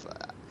stuff.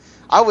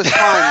 I was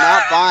fine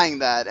not buying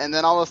that, and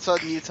then all of a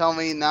sudden you tell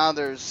me now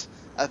there's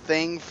a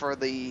thing for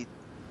the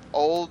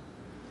old,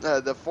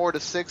 the 4 to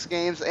 6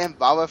 games, and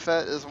Boba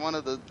Fett is one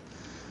of the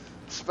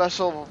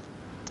special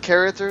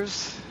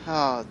characters.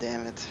 Oh,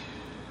 damn it.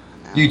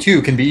 No. You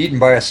too can be eaten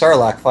by a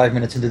Sarlacc 5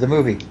 minutes into the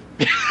movie.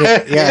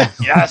 Yeah.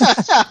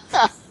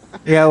 Yes.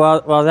 Yeah,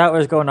 while that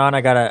was going on,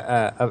 I got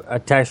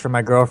a text from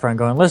my girlfriend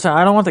going, listen,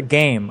 I don't want the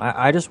game.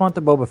 I just want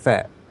the Boba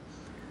Fett.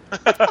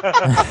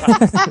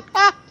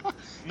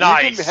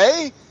 Nice.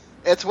 Hey,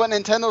 it's what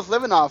Nintendo's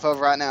living off of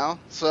right now.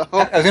 So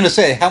I was going to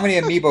say, how many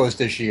amiibos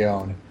does she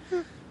own?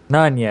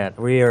 None yet.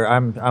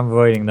 I'm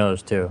avoiding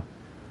those too.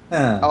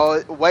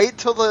 Oh, wait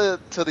till the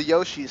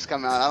Yoshis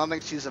come out. I don't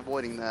think she's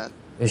avoiding that.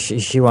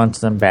 She wants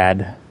them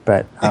bad,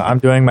 but I'm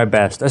doing my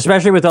best,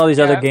 especially with all these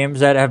other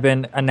games that have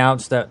been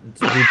announced that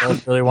we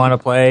both really want to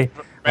play.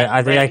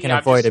 I think I can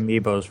avoid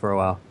amiibos for a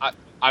while.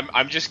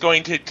 I'm just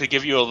going to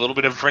give you a little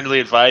bit of friendly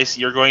advice.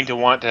 You're going to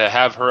want to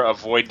have her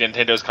avoid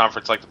Nintendo's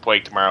conference like the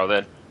plague tomorrow.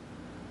 Then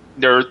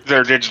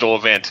their digital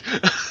event.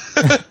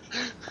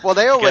 Well,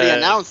 they already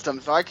announced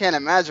them, so I can't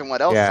imagine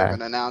what else they're going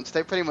to announce.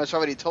 They pretty much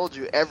already told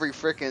you every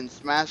freaking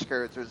Smash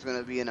character is going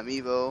to be an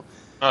amiibo.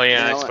 Oh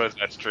yeah, I suppose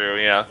that's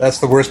true. Yeah, that's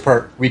the worst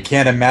part. We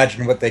can't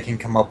imagine what they can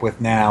come up with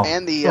now.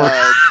 And the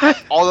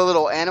all the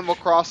little Animal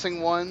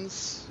Crossing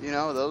ones,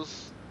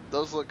 those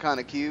look kind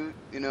of cute,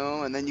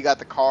 And then you got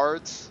the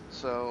cards,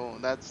 so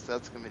that's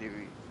going to be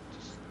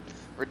just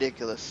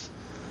ridiculous.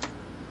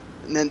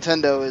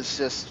 Nintendo has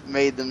just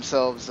made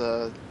themselves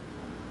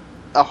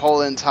a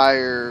whole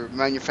entire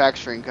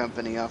manufacturing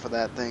company off of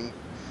that thing.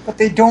 But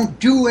they don't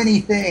do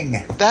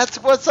anything.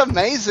 That's what's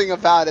amazing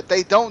about it.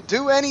 They don't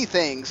do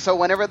anything. So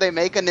whenever they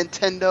make a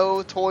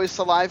Nintendo Toys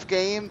to Life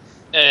game,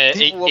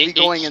 people will be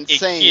going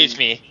insane. Excuse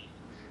me.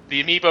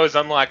 The amiibos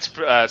unlock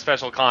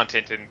special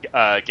content in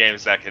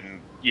games that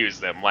can use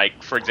them.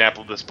 Like, for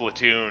example, the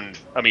Splatoon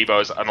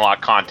amiibos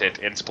unlock content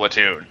in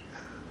Splatoon.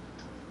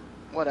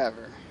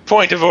 Whatever.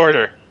 Point of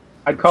order.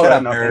 I'd call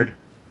Shut that up, nothing.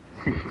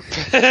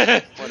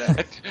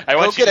 Whatever. I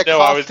want you get to a know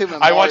costume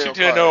in I want you Mario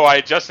to Kart. know I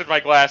adjusted my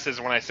glasses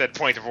when I said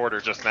point of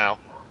order just now.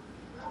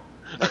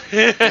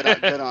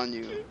 Good on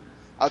you.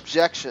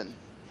 Objection.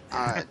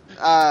 All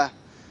right.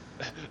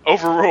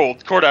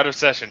 Overruled. Court out of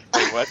session.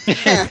 Wait, what?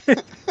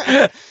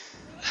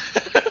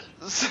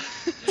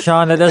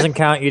 Sean, that doesn't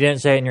count. You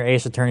didn't say it in your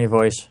Ace Attorney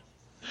voice.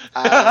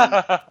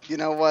 You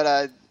know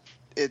what?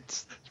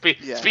 It's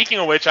yeah. Speaking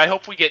of which, I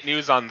hope we get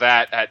news on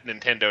that at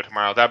Nintendo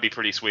tomorrow. That'd be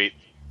pretty sweet.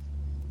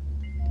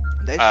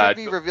 They should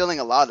be revealing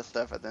a lot of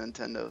stuff at the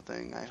Nintendo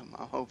thing. I'm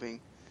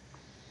hoping.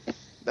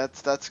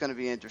 That's going to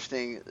be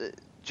interesting.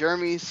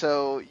 Jeremy,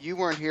 so you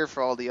weren't here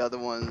for all the other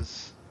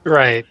ones.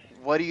 Right.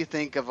 What do you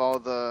think of all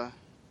the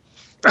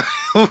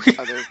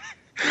other...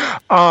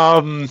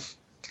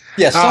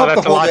 Yeah, sum up that's the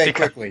a whole lot day to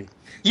quickly.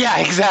 Yeah,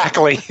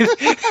 exactly.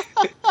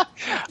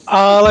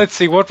 Let's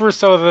see. What were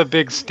some of the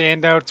big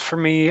standouts for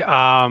me?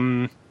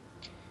 The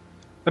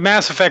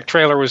Mass Effect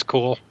trailer was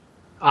cool.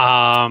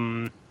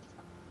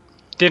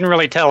 Didn't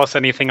really tell us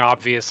anything,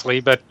 obviously,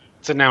 but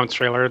it's an announced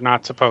trailer,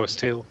 not supposed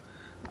to.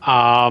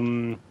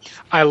 I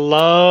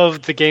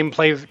loved the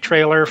gameplay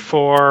trailer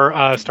for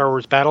Star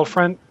Wars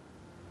Battlefront.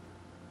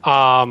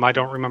 I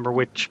don't remember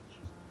which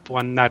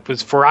one that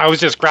was for. I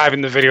was just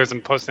grabbing the videos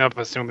and posting up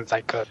as soon as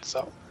I could.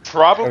 So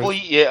Probably,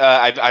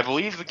 yeah. I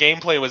believe the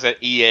gameplay was at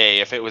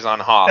EA if it was on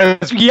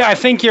Hoth. Yeah, I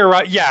think you're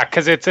right. Yeah,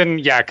 because it's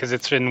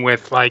in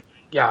with like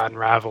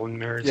Unravel and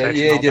Mirror's Yeah, Edge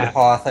EA and all did that.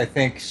 Hoth. I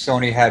think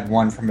Sony had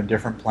one from a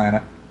different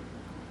planet.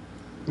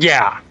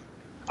 Yeah.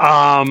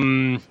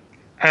 And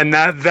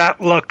that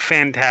looked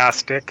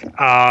fantastic.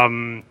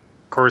 Of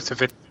course,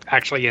 if it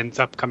actually ends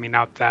up coming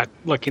out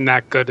looking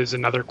that good is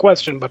another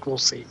question, but we'll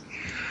see.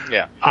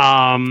 Yeah.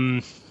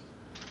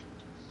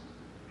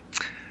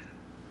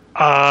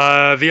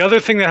 The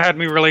other thing that had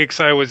me really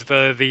excited was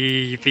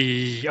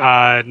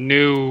the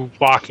new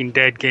Walking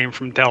Dead game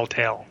from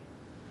Telltale.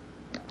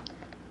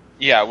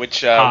 Yeah,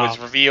 which was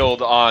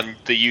revealed on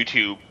the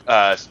YouTube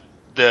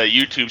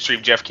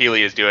stream Jeff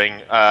Keighley is doing,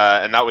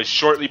 and that was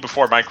shortly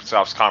before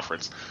Microsoft's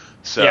conference.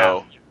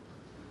 So,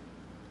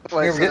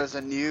 Wait, so there's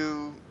a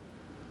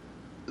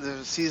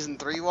season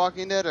 3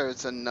 Walking Dead, or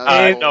it's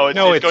another? No, it's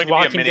going to be a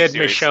Walking Dead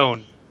miniseries.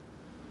 Michonne.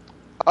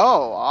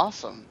 Oh,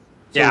 awesome!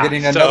 So we're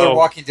getting another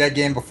Walking Dead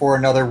game before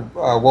another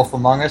Wolf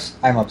Among Us?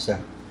 I'm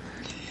upset.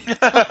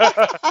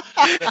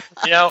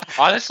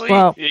 Honestly,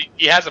 Well-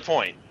 he has a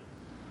point.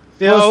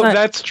 Well, not-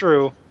 that's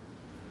true.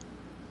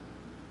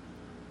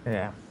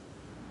 Yeah.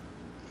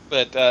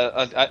 But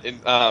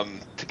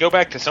to go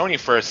back to Sony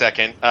for a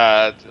second,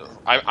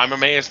 I'm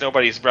amazed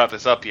nobody's brought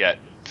this up yet.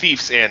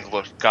 Thief's End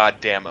looked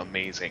goddamn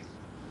amazing.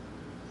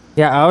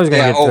 Yeah, I was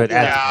going to Yeah, get to it.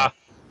 Yeah.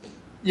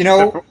 You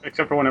know,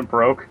 Except for when it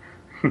broke.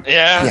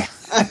 Yeah.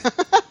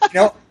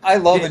 I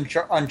love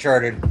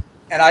Uncharted,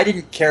 and I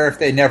didn't care if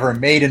they never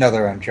made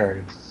another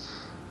Uncharted.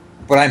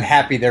 But I'm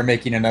happy they're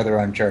making another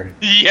Uncharted.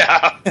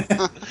 Yeah.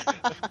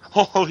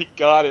 Holy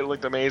God, it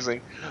looked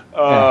amazing.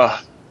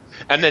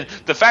 And then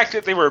the fact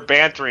that they were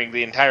bantering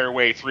the entire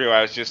way through,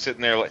 I was just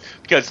sitting there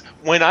because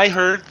when I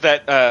heard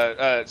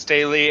that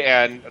Staley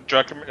and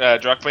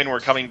Druckmann were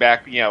coming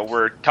back,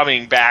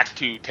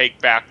 to take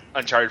back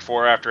Uncharted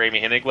 4 after Amy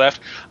Hennig left,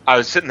 I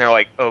was sitting there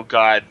like, oh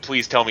God,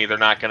 please tell me they're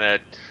not going to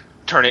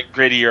turn it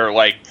grittier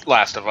like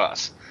Last of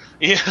Us.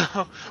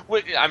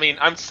 I mean,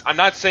 I'm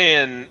not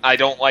saying I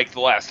don't like The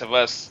Last of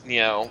Us,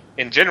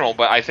 in general,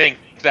 but I think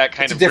that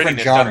kind It's a of different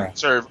grittiness genre. doesn't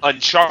serve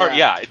Uncharted.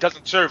 Yeah. Yeah, it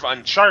doesn't serve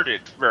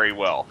Uncharted very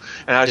well.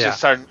 And I was just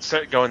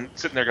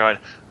sitting there going,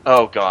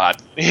 oh God,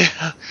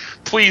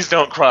 please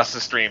don't cross the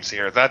streams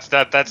here. That's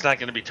not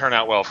going to be turn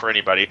out well for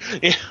anybody.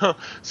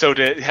 So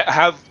to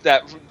have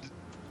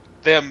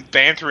them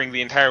bantering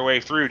the entire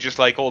way through, just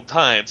like old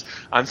times,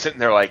 I'm sitting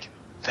there like,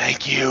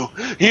 thank you.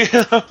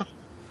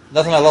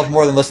 Nothing I love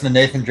more than listening to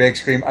Nathan Drake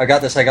scream, I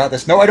got this, I got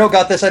this. No, I don't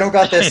got this, I don't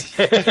got this.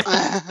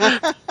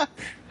 Yeah.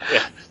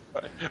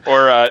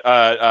 Or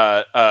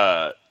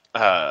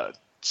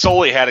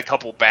Sully had a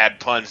couple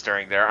bad puns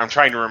during there. I'm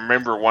trying to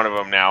remember one of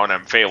them now, and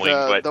I'm failing.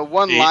 But the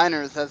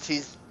one-liners as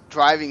he's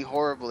driving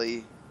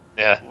horribly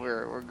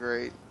were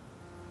great.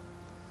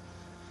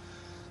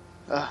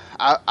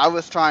 I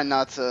was trying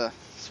not to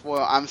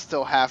spoil. I'm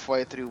still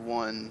halfway through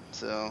 1,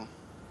 so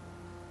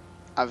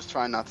I was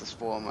trying not to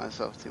spoil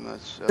myself too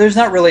much. So. There's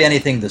not really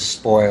anything to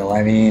spoil.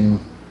 I mean,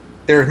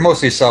 they're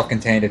mostly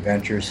self-contained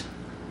adventures.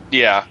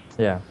 Yeah.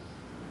 Yeah.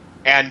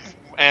 And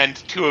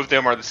 2 of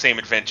them are the same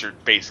adventure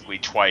basically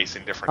twice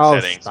in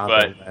different settings. Stop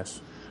But it,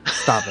 Wes.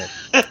 Stop it.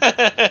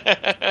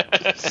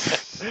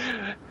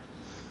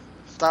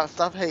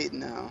 Stop hating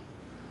now.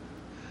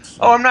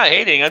 Oh, I'm not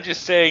hating. I'm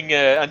just saying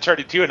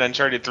Uncharted 2 and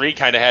Uncharted 3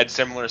 kind of had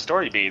similar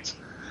story beats.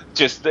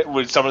 Just that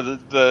with some of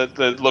the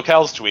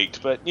locales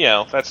tweaked. But,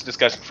 that's a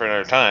discussion for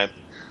another time.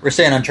 We're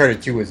saying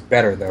Uncharted 2 was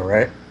better, though,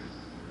 right?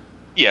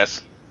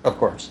 Yes. Of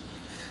course.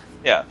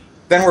 Yeah.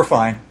 Then we're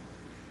fine.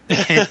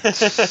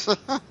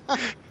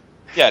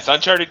 Yes,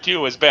 Uncharted 2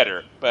 was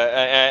better,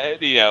 but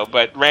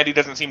but Randy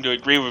doesn't seem to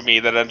agree with me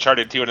that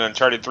Uncharted 2 and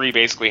Uncharted 3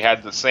 basically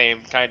had the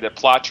same kind of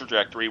plot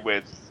trajectory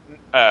with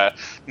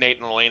Nate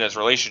and Elena's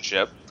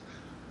relationship.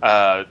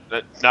 But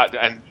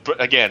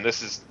again,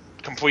 this is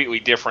completely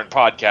different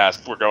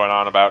podcast we're going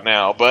on about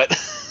now, but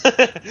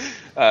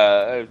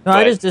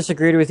I just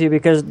disagreed with you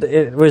because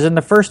it was in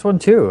the first one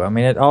too. I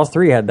mean, all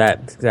three had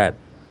that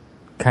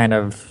kind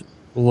of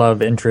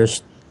love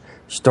interest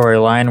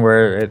storyline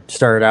where it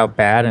started out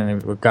bad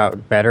and it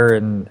got better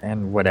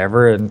and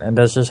whatever, and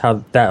that's just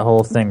how that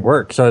whole thing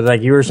works. So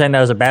like you were saying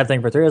that was a bad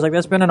thing for 3, I was like,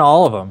 that's been in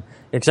all of them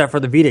except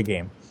for the Vita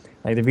game.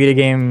 Like the Vita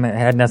game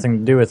had nothing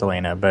to do with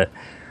Elena, but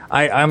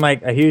I'm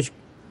like a huge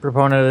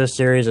proponent of this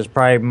series. It's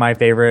probably my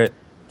favorite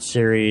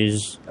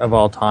series of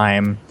all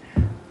time.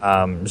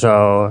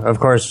 So of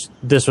course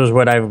this was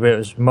what I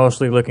was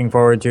mostly looking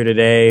forward to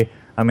today.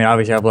 I mean,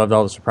 obviously I've loved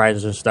all the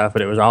surprises and stuff,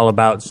 but it was all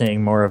about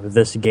seeing more of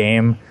this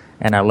game.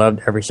 And I loved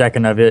every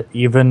second of it,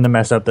 even the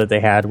mess up that they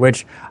had,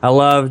 which I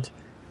loved.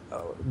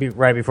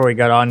 Right before we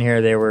got on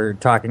here, they were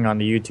talking on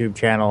the YouTube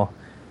channel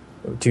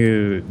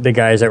to the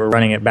guys that were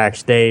running it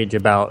backstage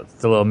about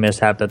the little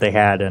mishap that they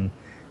had,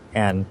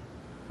 and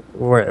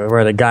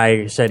where the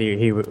guy said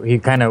he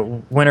kind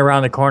of went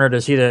around the corner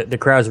to see the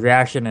crowd's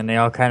reaction, and they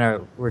all kind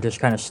of were just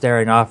kind of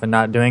staring off and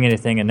not doing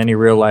anything, and then he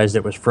realized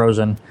it was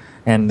frozen,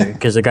 and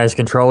because the guy's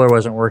controller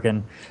wasn't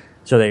working.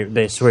 So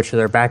they switched to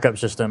their backup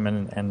system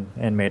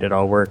and made it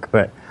all work.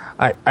 But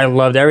I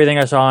loved everything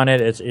I saw on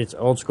it. It's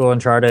old school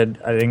Uncharted.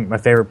 I think my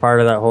favorite part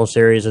of that whole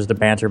series is the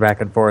banter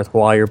back and forth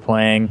while you're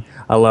playing.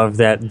 I love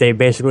that they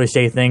basically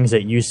say things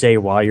that you say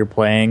while you're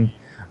playing.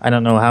 I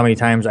don't know how many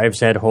times I've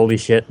said "holy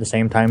shit" the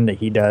same time that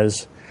he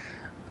does.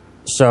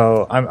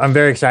 So I'm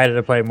very excited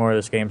to play more of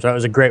this game. So it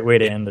was a great way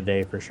to end the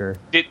day for sure.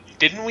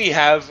 Didn't we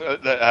have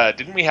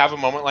a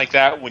moment like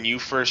that when you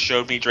first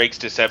showed me Drake's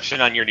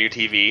Deception on your new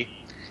TV?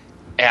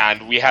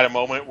 And we had a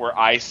moment where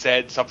I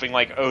said something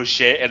like, "Oh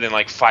shit," and then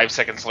like 5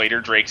 seconds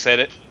later, Drake said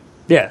it.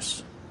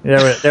 Yes,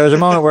 there was a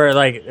moment where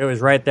like it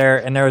was right there,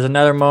 and there was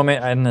another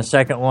moment in the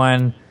second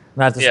one.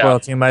 Not to spoil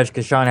too much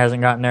because Sean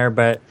hasn't gotten there,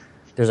 but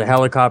there's a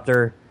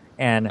helicopter,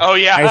 and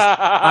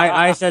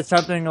I said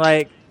something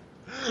like,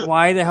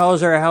 "Why the hell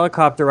is there a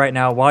helicopter right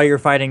now while you're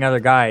fighting other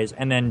guys?"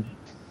 And then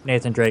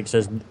Nathan Drake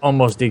says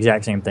almost the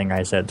exact same thing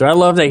I said. So I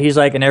love that he's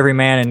like an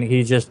everyman, and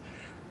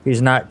he's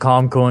not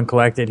calm, cool, and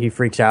collected. He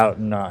freaks out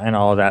and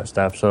all of that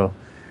stuff. So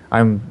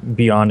I'm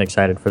beyond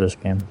excited for this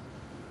game.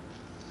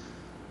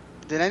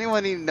 Did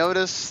anyone even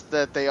notice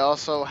that they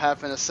also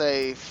happen to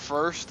say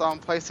first on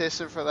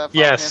PlayStation for that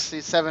Final Yes.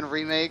 Fantasy VII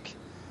Remake?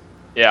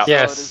 Yeah. So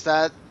Yes. does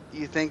that,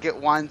 you think it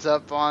winds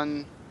up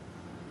on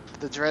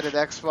the dreaded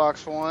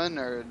Xbox One?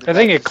 Or I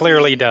think it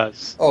clearly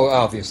does. Oh,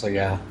 obviously,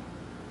 yeah.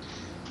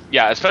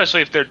 Yeah,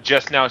 especially if they're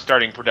just now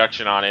starting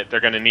production on it,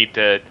 they're going to need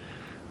to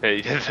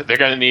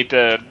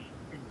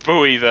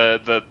buoy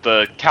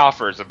the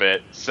coffers a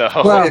bit. So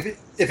Well,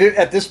 if it,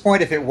 at this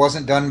point, if it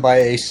wasn't done by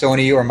a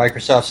Sony or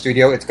Microsoft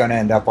studio, it's going to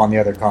end up on the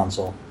other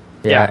console.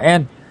 Yeah,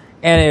 and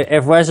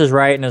if Wes is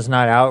right and it's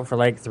not out for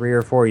like 3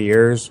 or 4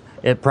 years,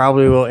 it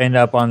probably will end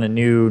up on the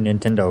new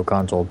Nintendo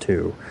console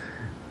too.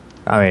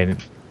 I mean,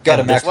 Got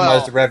to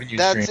maximize the revenue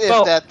that's stream.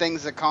 if that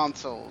thing's a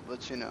console,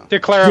 but you know. To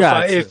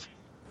clarify, Yeah,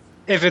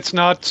 if it's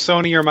not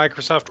Sony or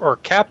Microsoft or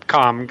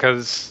Capcom,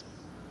 because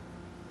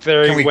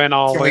they went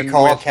all Can we in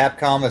call with,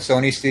 Capcom a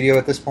Sony studio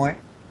at this point?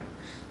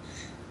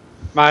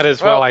 might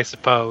as well, Well, I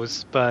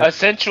suppose. But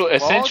essentially,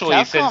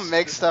 Capcom since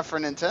makes stuff for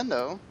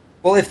Nintendo.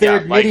 Well, if they're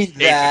like admitting Ace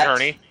that,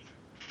 Attorney.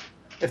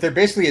 if they're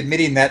basically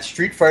admitting that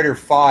Street Fighter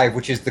V,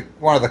 which is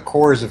one of the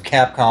cores of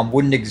Capcom,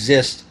 wouldn't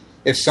exist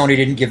if Sony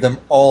didn't give them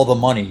all the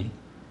money,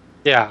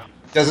 yeah,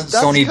 doesn't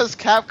That's Sony? because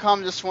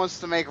Capcom just wants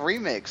to make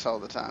remakes all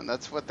the time.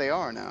 That's what they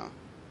are now.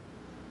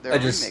 They're a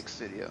remake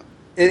studio.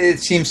 It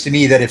seems to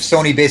me that if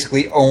Sony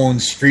basically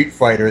owns Street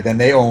Fighter, then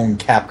they own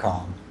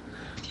Capcom.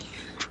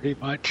 pretty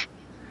much.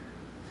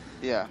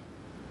 Yeah.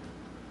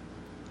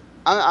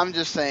 I'm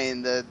just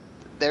saying that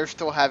they're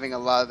still having a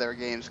lot of their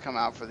games come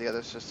out for the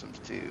other systems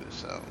too.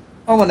 So.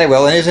 Oh, when they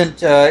will, and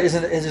isn't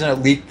it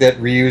leaked that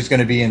Ryu's going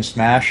to be in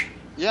Smash?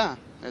 Yeah,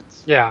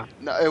 it's. Yeah,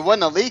 No, it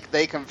wasn't a leak.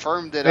 They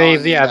confirmed it They-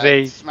 on yeah, that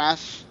they-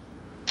 Smash.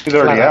 He's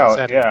already Flat out out.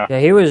 said it. Yeah. yeah,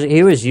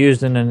 he was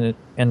used in the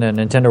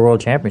Nintendo World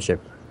Championship.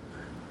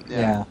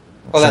 Yeah.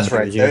 Oh, that's Something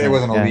right. was using It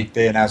wasn't a yeah. leak.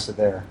 They announced it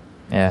there.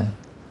 Yeah.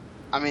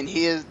 I mean,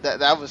 he is.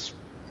 That was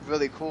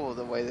really cool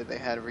the way that they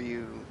had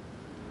Ryu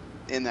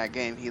in that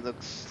game.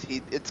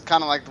 It's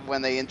kind of like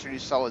when they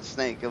introduced Solid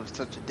Snake. It was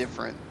such a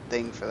different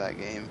thing for that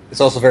game.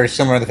 It's also very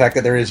similar to the fact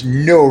that there is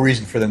no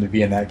reason for them to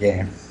be in that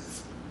game.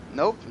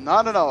 Nope,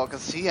 not at all.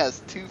 Because he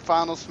has 2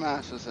 Final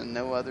Smashes and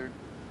no other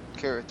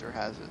character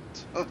has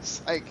it. So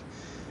it's like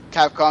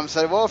Capcom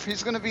said, well, if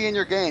he's going to be in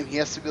your game, he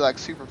has to be like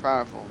super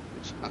powerful.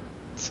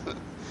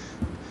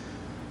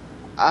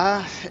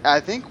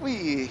 I think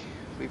we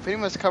pretty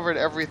much covered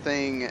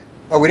everything.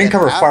 Oh, we didn't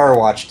cover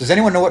Firewatch. Does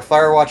anyone know what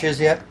Firewatch is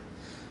yet?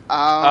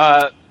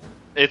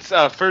 It's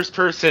a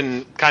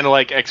first-person kind of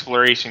like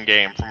exploration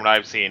game from what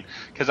I've seen.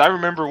 Because I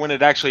remember when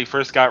it actually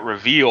first got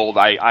revealed,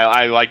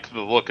 I liked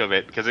the look of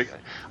it because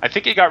I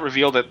think it got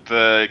revealed at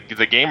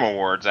the Game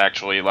Awards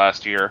actually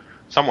last year,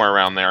 somewhere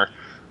around there.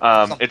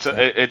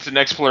 It's an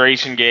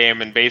exploration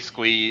game, and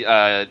basically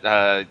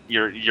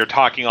you're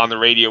talking on the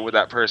radio with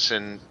that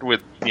person,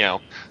 with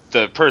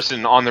the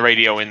person on the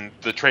radio in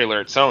the trailer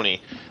at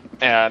Sony,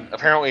 and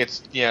apparently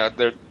it's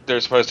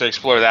they're supposed to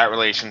explore that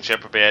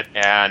relationship a bit,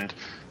 and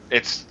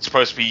it's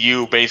supposed to be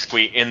you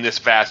basically in this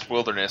vast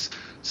wilderness.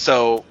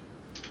 So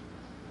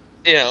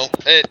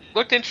it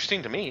looked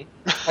interesting to me.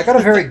 I got a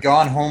very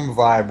Gone Home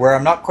vibe where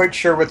I'm not quite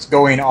sure what's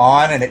going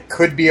on, and it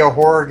could be a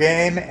horror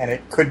game, and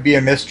it could be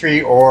a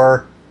mystery,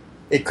 or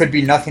it could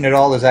be nothing at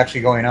all is actually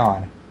going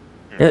on.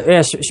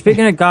 Yeah,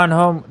 speaking of Gone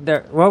Home,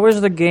 what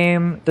was the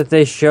game that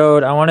they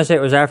showed? I want to say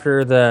it was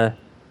after the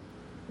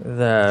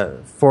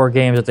 4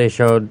 games that they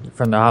showed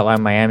from the Hotline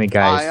Miami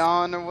guys.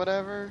 Ion or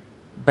whatever?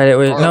 But it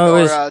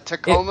was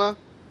Tacoma?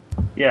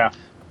 Yeah.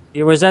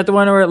 Was that the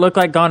one where it looked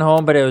like Gone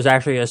Home, but it was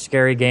actually a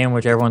scary game,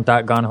 which everyone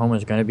thought Gone Home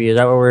was going to be? Is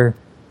that what we're...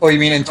 Oh, you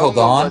mean Until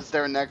Dawn? Was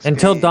their next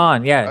Until game.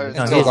 Dawn, yeah.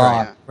 Until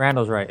Dawn. Right.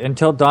 Randall's right.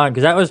 Until Dawn,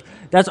 because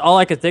that's all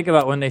I could think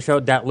about when they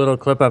showed that little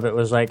clip of it.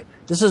 Was like,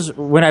 this is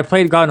when I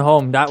played Gone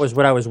Home. That was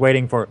what I was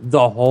waiting for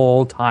the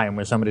whole time,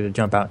 was somebody to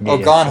jump out and get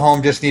you. Gone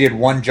Home just needed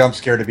one jump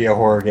scare to be a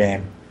horror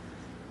game.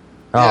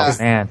 Oh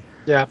man,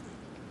 Yeah.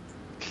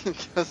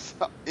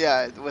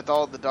 Yeah, with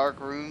all the dark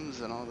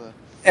rooms and all the...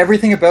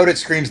 Everything about it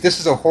screams, this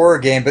is a horror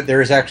game, but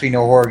there is actually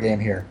no horror game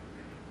here.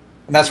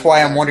 And that's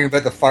why I'm wondering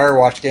about the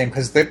Firewatch game,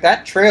 because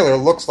that trailer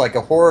looks like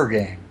a horror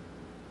game.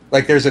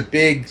 Like there's a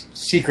big,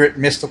 secret,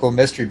 mystical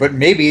mystery, but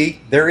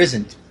maybe there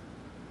isn't.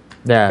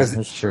 Yeah,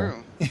 that's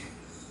true.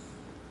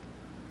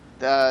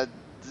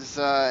 Does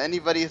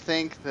anybody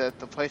think that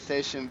the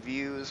PlayStation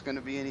Vue is going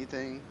to be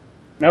anything?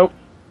 Nope.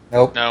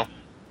 No.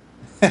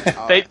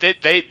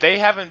 They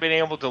haven't been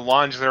able to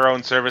launch their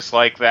own service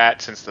like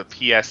that since the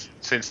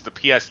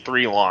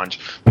PS3 launch,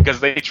 because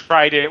they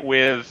tried it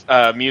with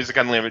Music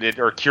Unlimited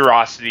or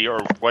Curiosity or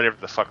whatever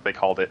the fuck they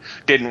called it.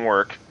 Didn't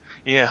work.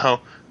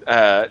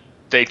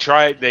 They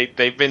tried.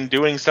 They've been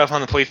doing stuff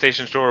on the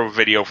PlayStation Store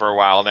video for a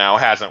while now.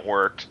 Hasn't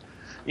worked.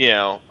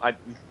 I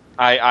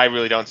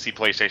really don't see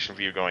PlayStation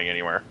Vue going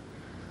anywhere.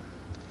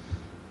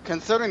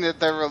 Considering that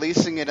they're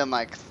releasing it in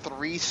like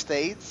 3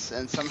 states,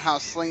 and somehow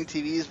Sling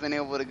TV's been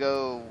able to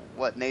go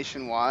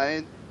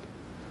nationwide.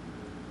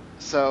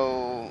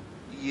 So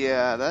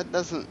yeah, that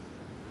doesn't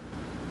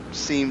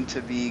seem to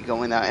be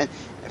going out. And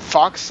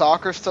Fox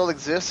Soccer still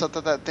exists. I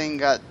thought that thing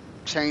got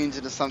changed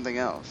into something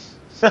else.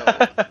 So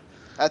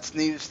that's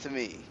news to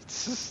me.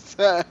 It's just,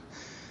 go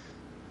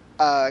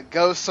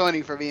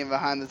Sony for being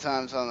behind the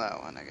times on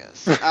that one, I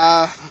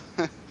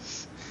guess.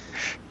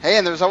 Hey,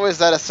 and there's always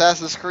that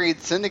Assassin's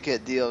Creed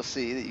Syndicate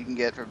DLC that you can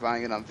get for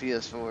buying it on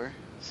PS4.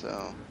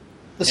 So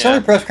the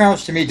Sony press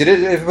conference, to me,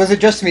 was it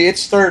just to me? It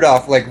started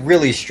off like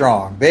really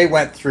strong. They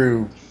went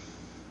through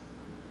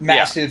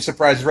massive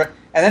surprises, and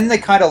then they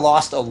kind of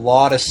lost a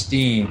lot of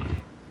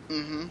steam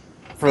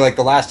for like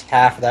the last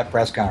half of that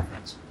press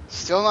conference.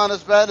 Still not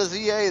as bad as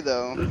EA,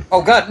 though.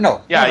 Oh God,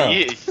 no. Yeah,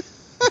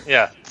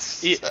 no.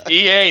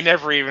 EA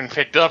never even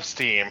picked up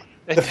Steam.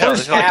 The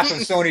first half of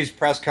Sony's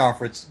press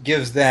conference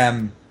gives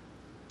them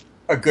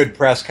a good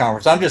press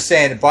conference. I'm just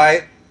saying,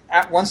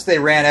 once they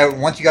ran out,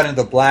 once you got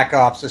into the Black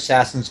Ops,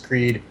 Assassin's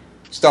Creed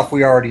stuff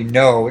we already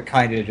know, it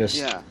kind of just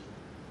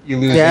you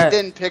lose. It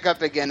didn't pick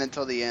up again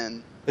until the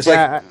end. It's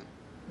like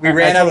we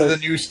ran out of the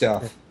new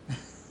stuff.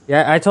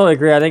 Yeah, I totally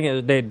agree. I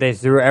think they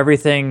threw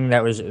everything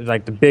that was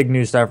like the big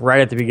new stuff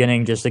right at the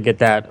beginning just to get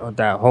that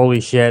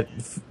holy shit,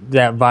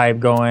 that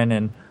vibe going,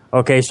 and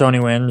okay,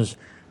 Sony wins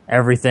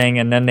everything,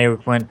 and then they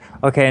went,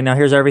 okay, now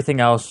here's everything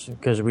else,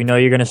 because we know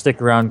you're going to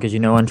stick around because you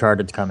know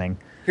Uncharted's coming.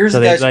 Here's the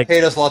guys who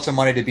paid us lots of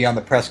money to be on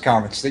the press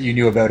conference that you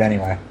knew about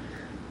anyway.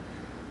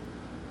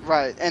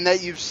 Right, and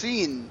that you've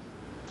seen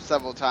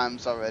several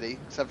times already,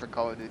 except for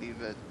Call of Duty,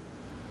 but,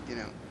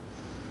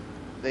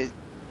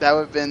 that would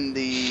have been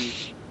the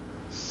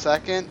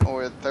second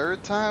or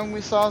third time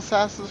we saw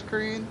Assassin's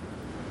Creed.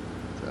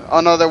 Oh,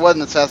 no, there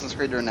wasn't Assassin's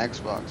Creed during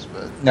Xbox,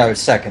 but... No, it's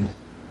second.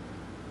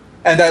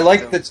 And I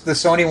like the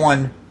Sony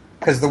one,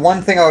 because the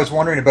one thing I was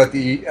wondering about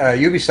the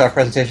Ubisoft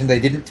presentation, they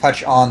didn't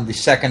touch on the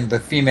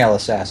female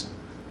assassin.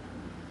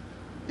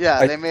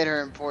 Yeah, they made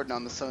her important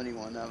on the Sony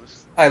one.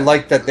 I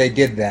like that they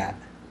did that.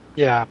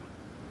 Yeah.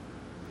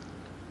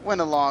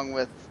 Went along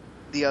with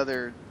the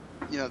other,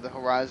 the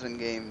Horizon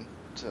game,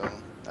 so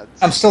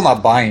that's... I'm still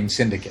not buying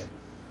Syndicate,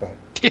 but...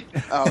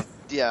 Oh,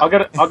 yeah. I'll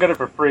get it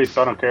for free,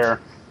 so I don't care.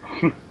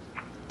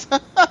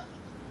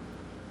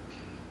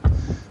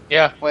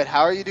 Yeah. Wait,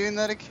 how are you doing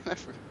that again?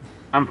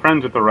 I'm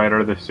friends with the writer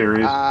of this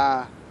series.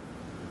 Yeah.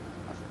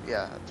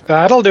 That's right.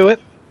 That'll do it.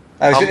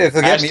 If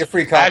they'll get me a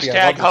free copy, I'd love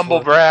Hashtag this humble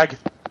one. brag.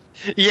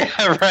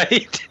 Yeah,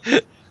 right.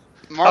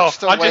 Mark's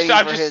still I'm waiting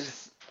just- for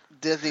his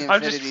Disney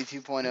I'm just- Infinity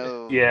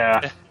 2.0.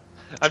 Yeah.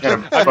 I'm Yeah,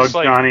 just, I I'm spoke just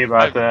like, Johnny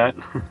about that.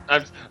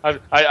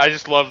 I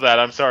just love that.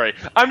 I'm sorry.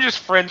 I'm just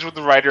friends with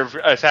the writer of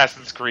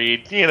Assassin's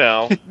Creed. You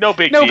know, no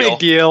big No deal. big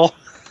deal.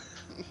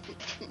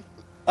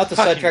 Not to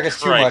Fucking sidetrack us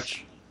too Christ.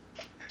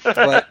 much,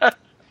 but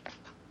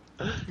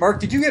Mark,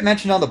 did you get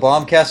mentioned on the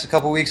Bombcast a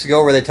couple weeks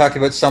ago where they talked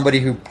about somebody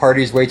who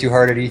parties way too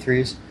hard at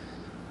E3s?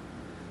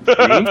 Me?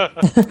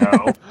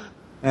 No.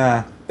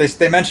 Yeah,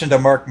 they mentioned a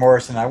Mark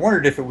Morrison. I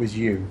wondered if it was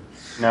you,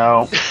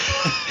 No.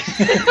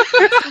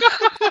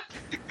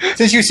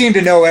 since you seem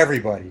to know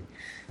everybody.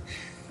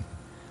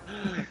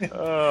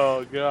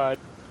 Oh God.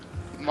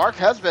 Mark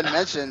has been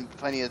mentioned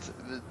plenty of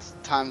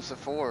times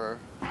before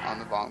on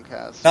the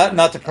Bombcast.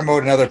 Not to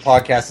promote another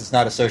podcast that's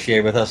not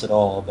associated with us at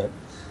all, but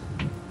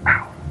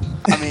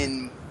I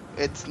mean,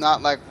 it's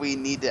not like we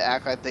need to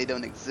act like they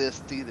don't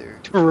exist either.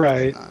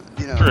 Right.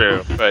 You know,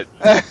 True, but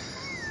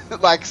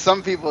like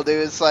some people do.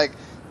 It's like,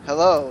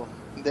 hello,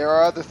 there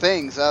are other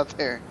things out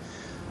there.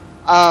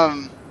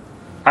 I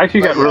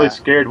actually got But, really yeah.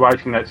 scared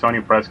watching that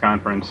Sony press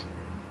conference.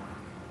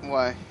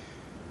 Why?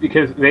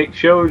 Because they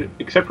showed,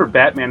 except for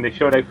Batman, they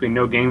showed actually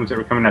no games that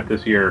were coming out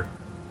this year.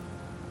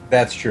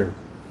 that's true.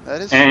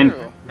 That is And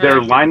true. their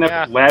lineup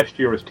Yeah. last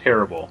year was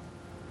terrible.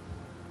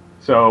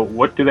 So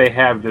what do they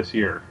have this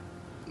year?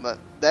 But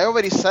they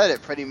already said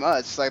it pretty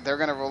much. Like they're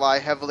going to rely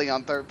heavily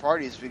on third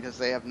parties because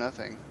they have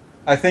nothing.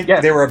 I think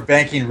Yeah. they were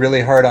banking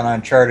really hard on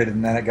Uncharted,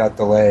 and then it got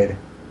delayed.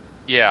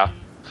 yeah.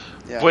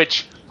 Yeah.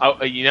 Which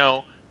you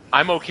know,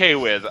 I'm okay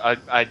with.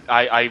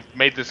 I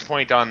made this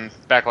point on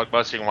Backlog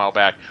Busting a while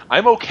back.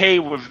 I'm okay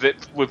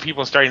with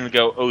people starting to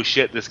go, oh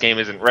shit, this game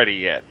isn't ready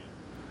yet.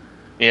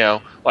 You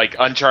know, like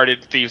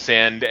Uncharted, Thief's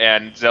End,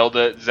 and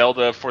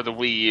Zelda for the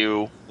Wii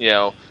U. You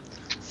know,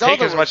 Zelda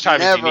take as much time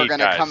was as you never need,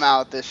 gonna guys. come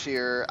out this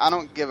year. I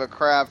don't give a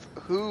crap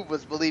who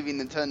was believing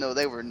Nintendo.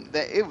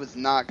 It was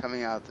not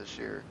coming out this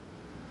year.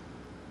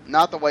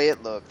 Not the way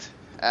it looked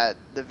at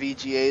the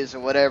VGAs or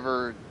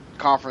whatever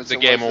conference. The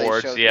it Game was they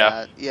Awards, showed yeah.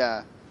 that.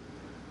 Yeah.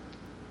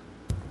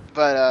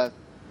 But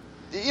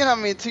you know, I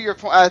mean, to your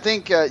point, I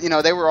think you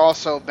know, they were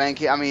also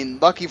banking. I mean,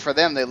 lucky for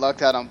them, they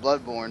lucked out on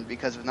Bloodborne,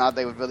 because if not,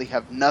 they would really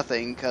have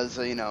nothing. Because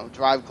you know,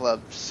 Drive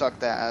Club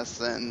sucked ass,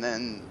 and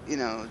then you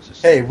know,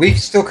 just Hey, we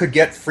still could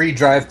get free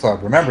Drive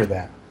Club. Remember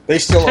that. They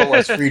still owe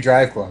us free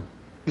Drive Club.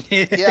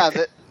 yeah,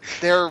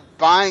 they're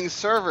buying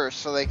servers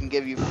so they can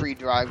give you free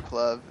Drive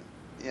Club.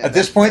 Yeah, At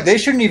this point, they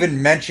shouldn't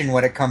even mention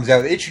when it comes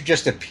out. It should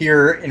just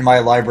appear in my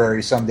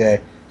library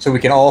someday so we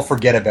can all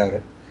forget about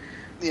it.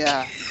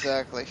 Yeah,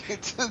 exactly.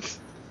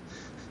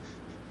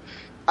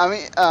 I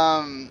mean,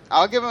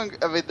 I'll give them.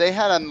 I mean, they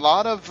had a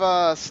lot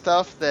of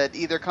stuff that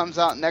either comes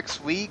out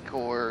next week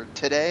or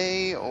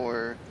today,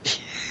 or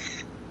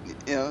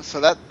you know, so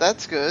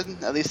that's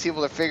good. At least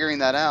people are figuring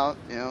that out.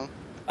 You know.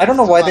 I don't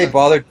know It's why a lot they of-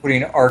 bothered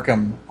putting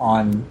Arkham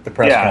on the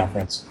press Yeah.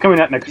 conference. Coming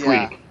out next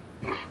Yeah. week.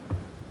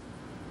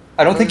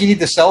 I don't think you need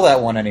to sell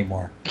that one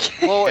anymore.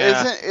 Well,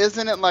 Yeah.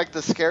 isn't it like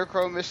the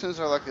Scarecrow missions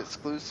are like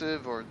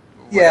exclusive or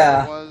whatever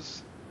Yeah. it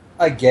was?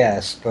 I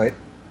guess, but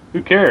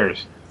Who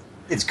cares?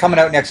 it's coming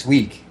out next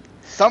week.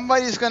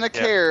 Somebody's gonna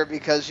Yeah. care,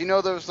 because you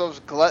know there's those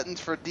gluttons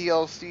for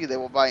DLC. They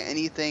will buy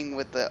anything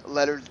with the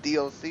letters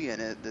DLC in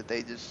it, that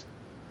they just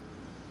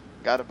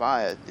gotta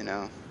buy it. You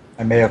know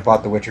I may have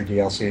bought the Witcher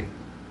DLC.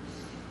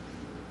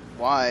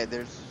 why?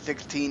 There's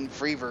 16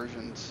 free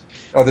versions.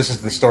 Oh, this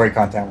is the story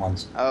content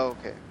ones. Oh,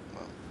 okay.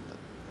 Well,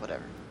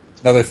 whatever.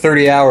 Another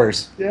 30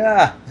 hours.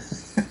 Yeah.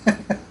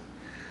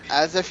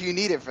 As if you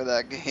need it for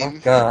that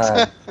game. Oh,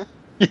 God.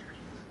 You're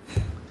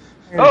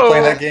going to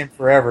play that game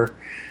forever.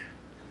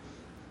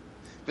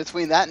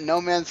 Between that and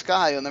No Man's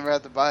Sky, you'll never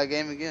have to buy a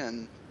game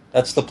again.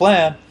 That's the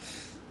plan.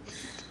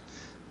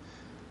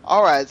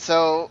 Alright,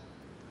 so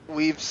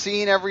we've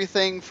seen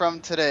everything from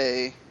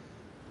today.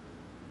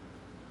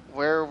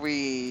 Where are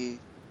we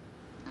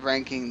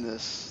ranking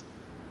this?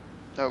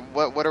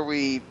 What are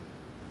we...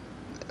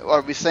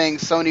 Are we saying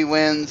Sony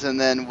wins, and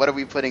then what are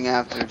we putting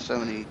after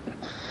Sony?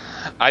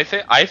 I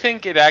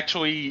think it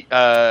actually.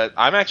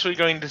 I'm actually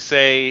going to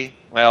say.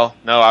 Well,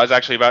 no, I was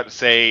actually about to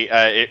say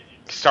it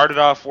started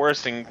off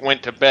worst and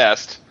went to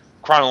best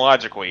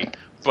chronologically.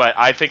 But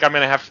I think I'm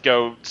going to have to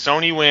go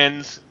Sony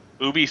wins,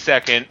 Ubi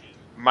second,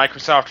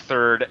 Microsoft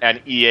third,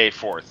 and EA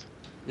fourth.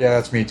 Yeah,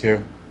 that's me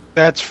too.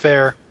 That's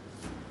fair.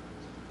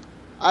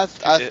 I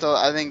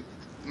think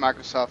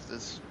Microsoft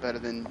is better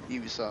than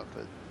Ubisoft,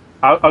 but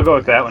I'll go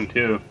with that one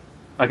too.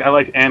 Like I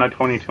liked Anna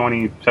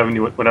 2020 70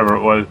 whatever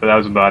it was, but that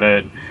was about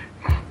it.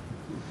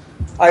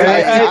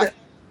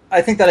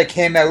 I think that it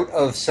came out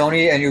of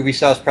Sony and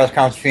Ubisoft's press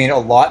conference feeling a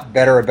lot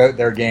better about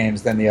their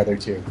games than the other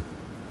two.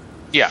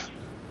 Yeah.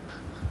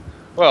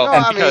 Well, no,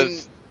 I because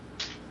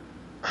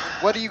mean,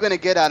 what are you going to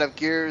get out of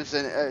Gears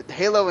and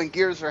Halo and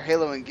Gears, or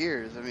Halo and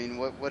Gears? I mean,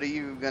 what are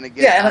you going to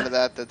get Yeah, and out of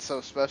that that's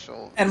so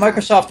special? And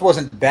Microsoft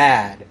wasn't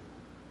bad.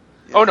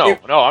 oh no,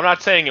 I'm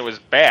not saying it was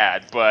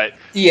bad, but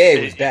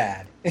EA was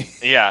bad.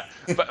 Yeah,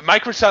 but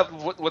Microsoft.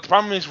 What the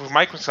problem is with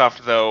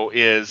Microsoft, though,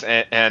 is,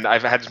 and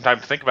I've had some time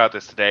to think about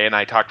this today, and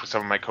I talked with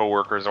some of my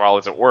coworkers while I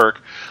was at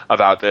work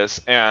about this,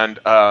 and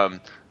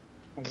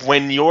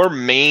when your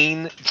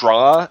main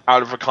draw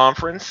out of a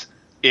conference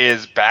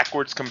is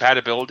backwards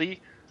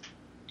compatibility,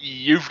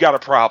 you've got a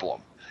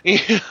problem.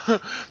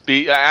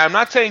 I'm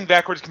not saying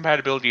backwards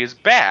compatibility is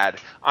bad.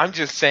 I'm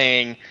just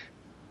saying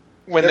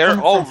when they're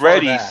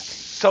already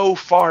so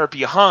far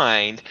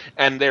behind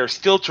and they're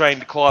still trying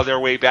to claw their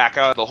way back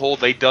out of the hole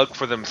they dug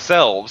for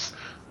themselves,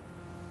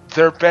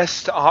 their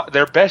best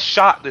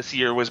shot this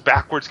year was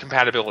backwards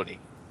compatibility.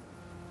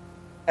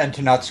 And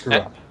to not screw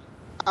up.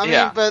 I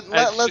mean, but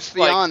let's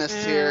be honest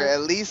here.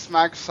 At least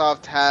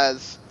Microsoft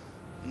has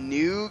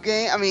new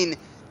game. I mean,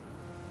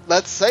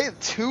 let's say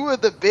 2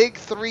 of the big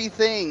 3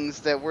 things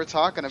that we're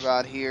talking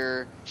about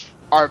here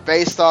are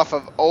based off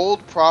of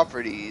old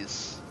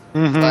properties,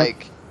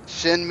 like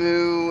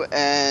Shenmue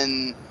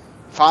and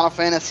Final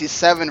Fantasy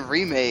VII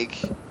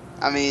Remake.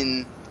 I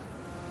mean,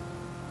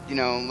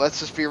 let's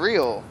just be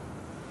real.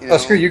 Oh,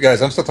 screw you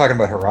guys. I'm still talking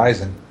about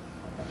Horizon.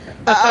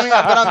 I mean,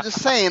 but I'm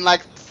just saying,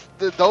 like,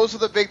 those are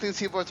the big things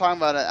people are talking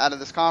about out of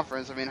this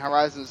conference. I mean,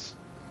 Horizon's,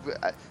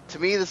 to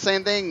me, the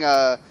same thing.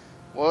 What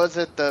was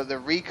it?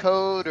 The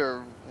Recode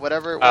or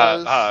whatever it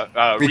was?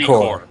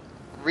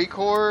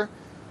 Recore.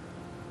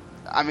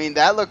 I mean,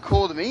 that looked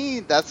cool to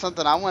me. That's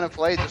something I want to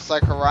play, just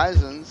like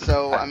Horizon.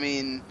 So, I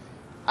mean,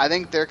 I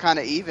think they're kind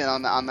of even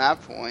on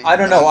that point. I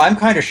don't know. I'm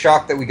kind of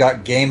shocked that we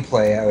got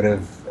gameplay out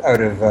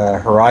of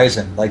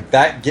Horizon. Like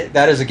that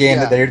is a game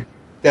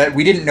that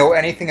we didn't know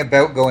anything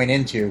about going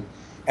into,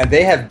 and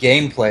they have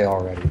gameplay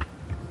already.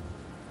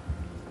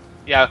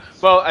 Yeah,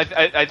 well,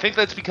 I think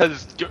that's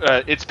because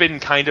it's been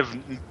kind of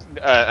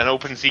an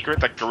open secret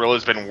that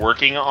Guerrilla's been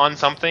working on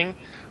something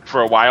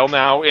for a while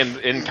now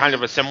in kind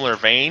of a similar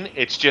vein.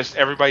 It's just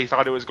everybody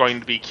thought it was going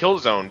to be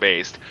Killzone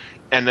based,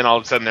 and then all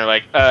of a sudden they're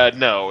like,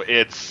 no,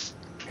 it's...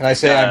 Can I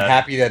say I'm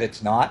happy that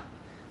it's not?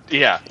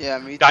 Yeah. Yeah,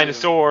 me too.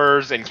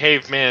 Dinosaurs and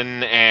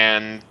cavemen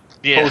and...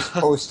 Yeah.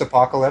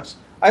 Post-apocalypse.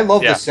 I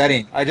love the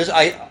setting. I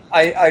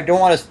don't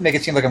want to make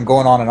it seem like I'm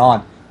going on and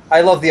on.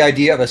 I love the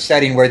idea of a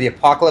setting where the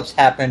apocalypse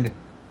happened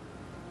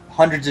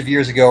hundreds of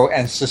years ago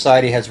and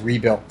society has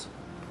rebuilt.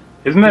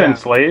 Isn't that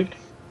Enslaved?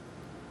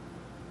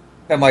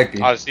 That might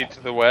be. Odyssey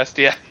to the West,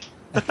 yeah.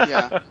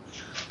 Yeah.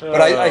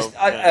 But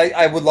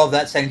I would love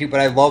that setting too, but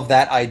I love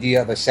that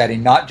idea of a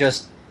setting, not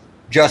just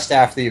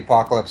after the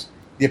apocalypse.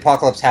 The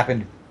apocalypse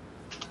happened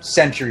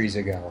centuries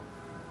ago.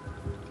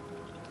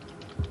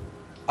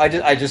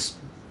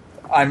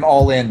 I'm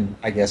all in,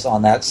 I guess,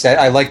 on that set.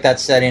 I like that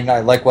setting. I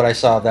like what I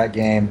saw of that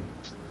game.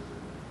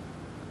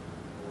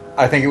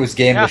 I think it was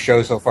game of the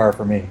show so far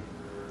for me.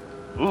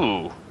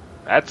 Ooh,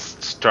 that's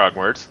strong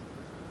words.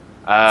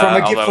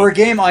 For a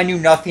game I knew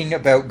nothing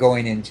about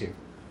going into.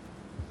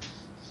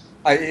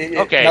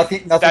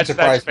 Nothing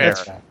surprised me.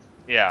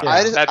 Yeah.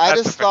 I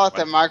just thought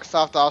that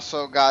Microsoft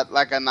also got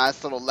like a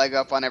nice little leg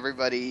up on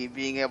everybody,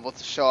 being able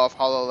to show off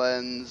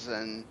HoloLens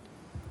and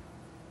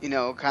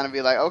kind of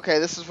be like, okay,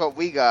 this is what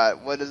we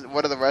got. What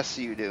are the rest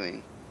of you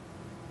doing?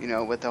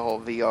 With the whole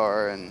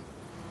VR and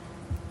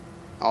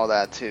all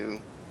that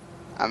too.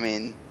 I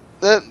mean,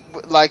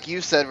 like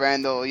you said,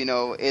 Randall,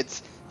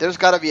 there's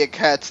got to be a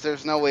catch.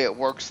 There's no way it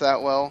works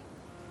that well.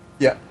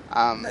 Yeah.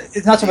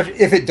 It's not so much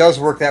if it does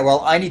work that well.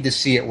 I need to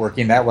see it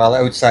working that well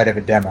outside of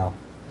a demo.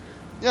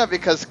 Yeah,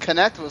 because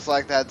Kinect was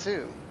like that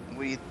too.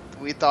 We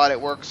thought it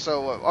worked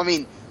so well. I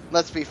mean,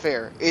 let's be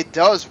fair. It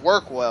does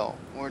work well.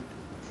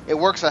 It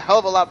works a hell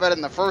of a lot better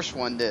than the first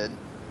one did.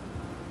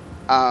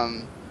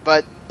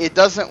 But it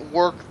doesn't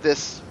work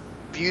this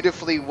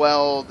beautifully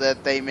well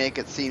that they make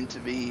it seem to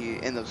be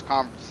in those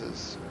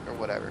conferences or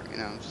whatever,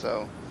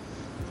 So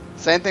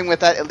same thing with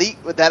that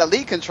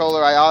elite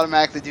controller. I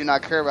automatically do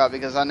not care about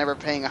because I'm never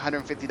paying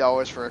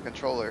 $150 for a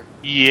controller.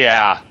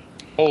 Yeah.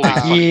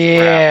 Holy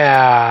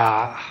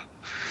yeah.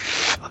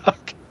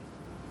 Fuck.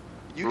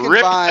 You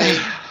can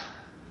buy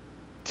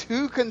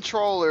 2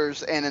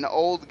 controllers and an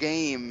old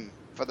game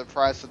for the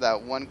price of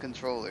that one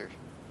controller.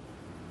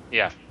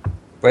 Yeah.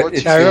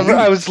 But I remember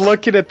I was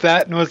looking at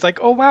that and was like,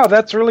 oh wow,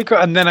 that's really cool.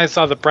 And then I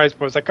saw the price,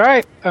 but I was like, all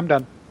right, I'm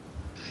done.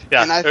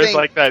 Yeah, it was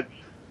like that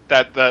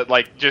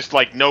just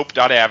like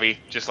nope.avi,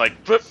 just like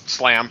whoop,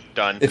 slam,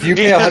 done. If you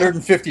pay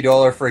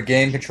 $150 for a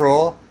game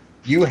control,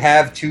 you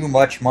have too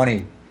much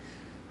money.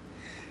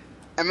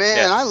 I mean,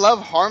 and I love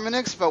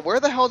Harmonix, but where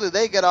the hell did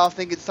they get off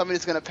thinking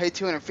somebody's going to pay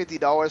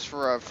 $250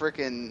 for a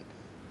freaking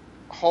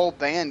whole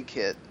band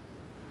kit?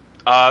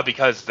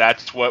 Because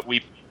that's what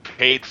we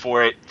paid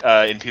for it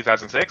in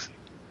 2006.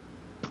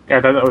 Yeah,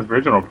 I thought that was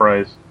original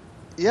price.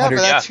 Yeah, but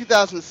that's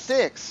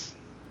 2006.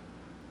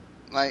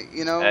 Like,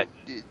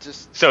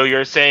 just... So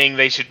you're saying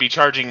they should be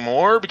charging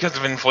more because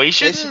of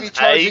inflation? They should be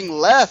charging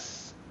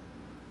less.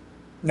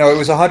 No, it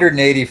was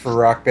 $180 for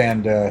Rock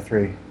Band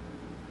 3.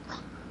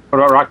 What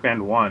about Rock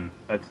Band 1?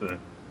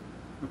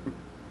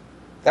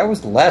 That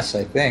was less,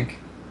 I think.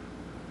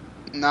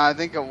 No, I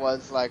think it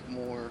was like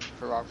more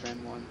for Rock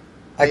Band 1.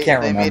 I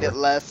can't remember. They made it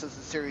less as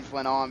the series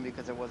went on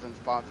because it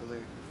wasn't popular.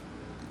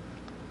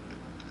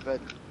 But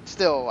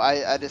still,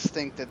 I just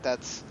think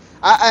that's...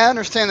 I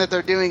understand that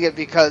they're doing it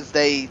because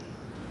they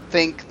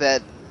think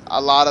that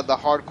a lot of the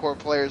hardcore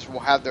players will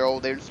have their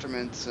old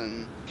instruments,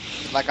 and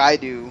like I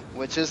do,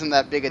 which isn't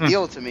that big a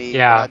deal to me.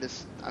 Yeah. But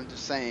I'm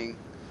just saying,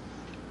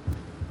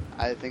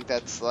 I think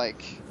that's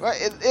like... Well,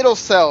 it'll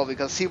sell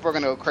because people are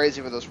going to go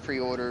crazy with those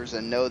pre-orders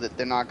and know that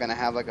they're not going to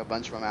have like a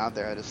bunch of them out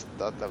there. I just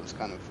thought that was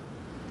kind of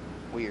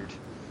weird.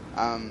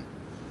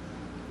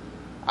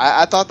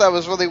 I thought that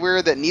was really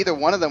weird that neither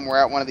one of them were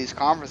at one of these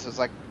conferences.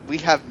 Like, we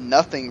have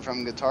nothing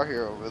from Guitar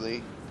Hero,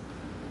 really.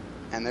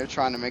 And they're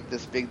trying to make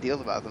this big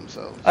deal about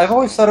themselves. I've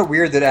always thought it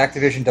weird that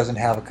Activision doesn't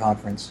have a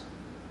conference.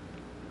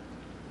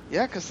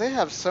 Yeah, because they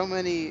have so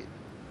many...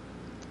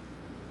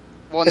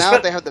 Well, now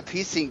that they have the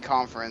PC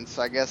conference,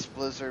 I guess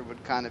Blizzard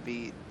would kind of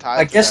be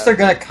tied I to guess that. they're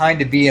going to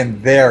kind of be in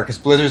there, because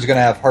Blizzard's going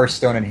to have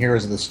Hearthstone and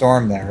Heroes of the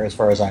Storm there, as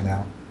far as I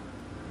know.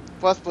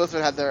 Plus,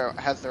 Blizzard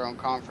has their own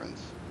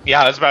conference.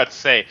 Yeah, I was about to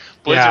say,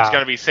 Blizzard's Yeah.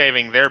 going to be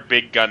saving their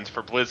big guns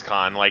for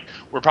BlizzCon. Like,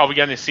 we're probably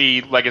going to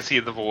see Legacy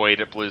of the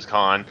Void at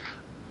BlizzCon,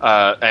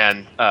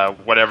 and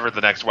whatever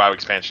the next WoW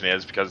expansion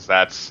is, because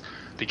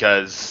They'll you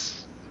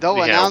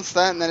know. announce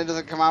that, and then it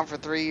doesn't come out for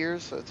 3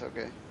 years, so it's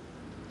okay.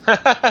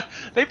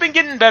 They've been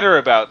getting better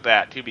about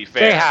that, to be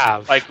fair. They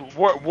have. Like,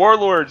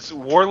 Warlords,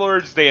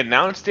 they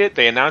announced it,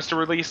 they announced a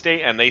release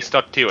date, and they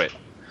stuck to it.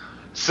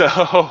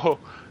 So,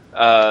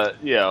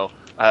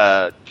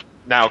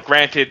 now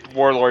granted,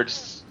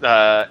 Warlords,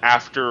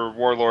 after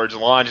Warlords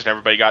launched and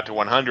everybody got to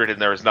 100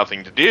 and there was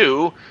nothing to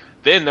do,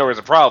 then there was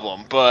a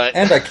problem, but...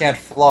 And I can't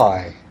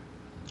fly.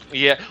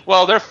 Yeah,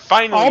 well, they're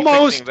finally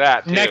Almost fixing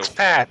that, too. next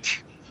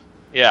patch.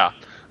 Yeah.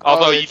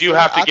 Although you do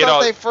have to get I all...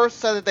 thought they first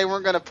said that they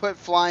weren't going to put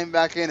flying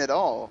back in at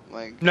all.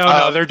 Like,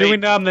 No, they're doing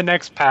that on the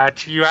next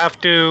patch. You have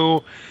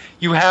to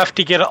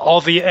get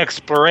all the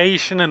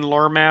exploration and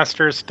lore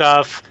master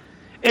stuff.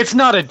 It's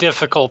not a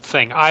difficult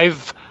thing.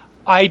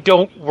 I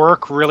don't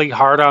work really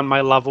hard on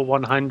my level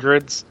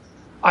 100s.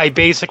 I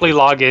basically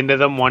log into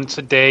them once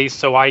a day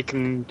so I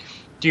can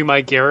do my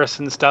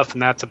garrison stuff,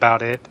 and that's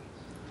about it.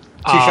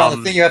 See, Sean,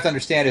 the thing you have to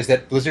understand is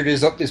that Blizzard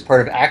is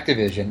part of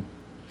Activision,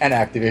 and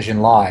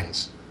Activision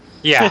lies.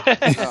 Yeah.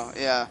 oh,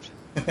 yeah.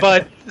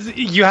 But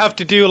you have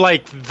to do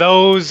like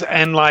those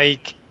and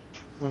like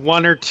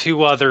one or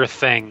two other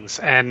things,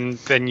 and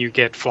then you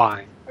get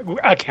flying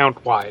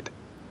account wide.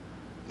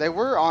 They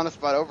were honest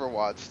about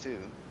Overwatch, too.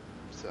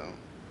 So,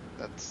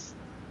 that's,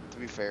 to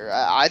be fair.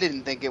 I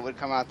didn't think it would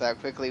come out that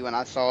quickly when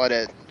I saw it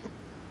at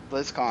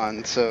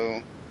BlizzCon,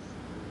 so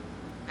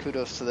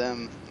kudos to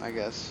them, I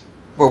guess.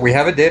 Well, we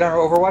have a date on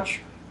Overwatch?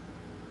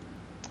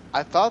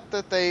 I thought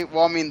that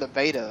the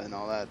beta and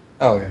all that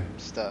Oh, yeah.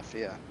 stuff,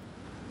 yeah.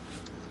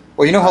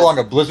 Well, you know how long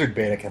a Blizzard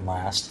beta can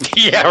last.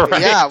 Yeah,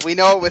 right. Yeah, we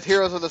know it with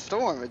Heroes of the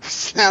Storm. It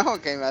just now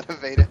came out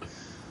of beta.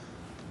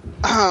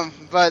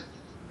 But,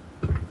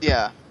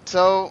 yeah.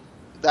 So,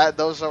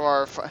 those are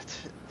our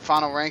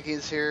final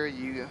rankings here.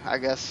 I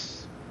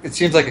guess... It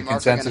seems like a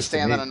Marc are going to consensus to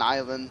stand me. on an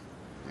island.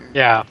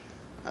 Yeah.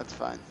 That's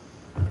fine.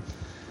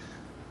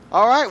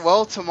 All right,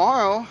 well,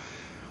 tomorrow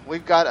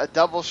we've got a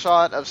double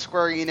shot of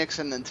Square Enix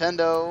and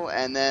Nintendo,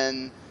 and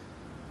then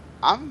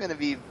I'm going to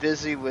be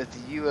busy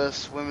with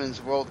U.S.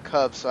 Women's World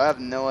Cup, so I have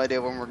no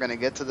idea when we're going to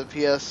get to the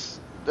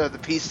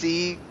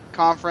PC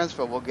conference,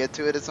 but we'll get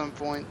to it at some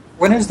point.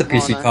 When is the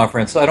PC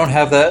conference? I don't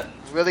have that.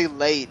 Really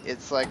late.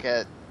 It's like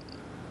at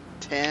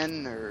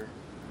 10 or...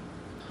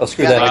 Oh,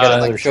 screw that. I got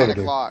another like show 10 to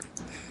do. o'clock.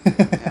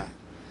 Yeah.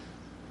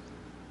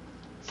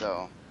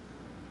 So...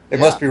 It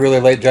must be really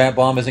late. Giant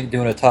Bomb isn't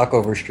doing a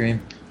talkover stream.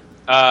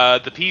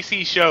 The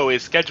PC show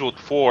is scheduled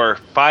for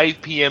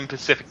 5 p.m.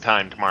 Pacific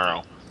time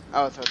tomorrow.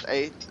 Oh, so it's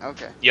 8?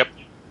 Okay. Yep.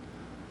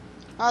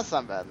 Oh, that's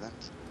not bad then.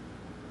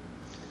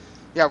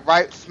 Yeah,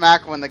 right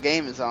smack when the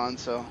game is on,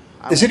 so...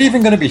 Is it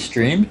even going to be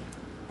streamed?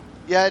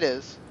 Yeah, it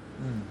is.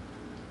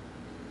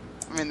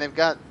 I mean, they've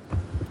got,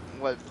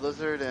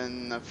 Blizzard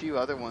and a few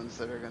other ones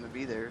that are going to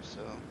be there,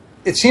 so...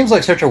 It seems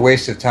like such a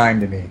waste of time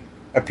to me,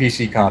 a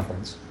PC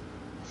conference.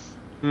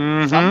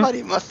 Mm-hmm.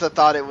 Somebody must have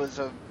thought it was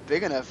a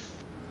big enough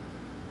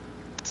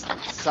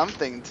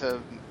something to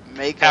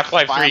make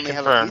Half-Life 3 finally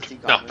have a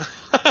confirmed. PC No. conference.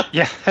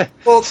 Yeah.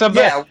 Well,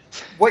 Somebody- yeah.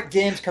 What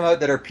games come out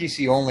that are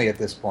PC only at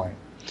this point?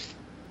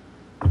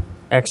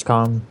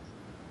 XCOM.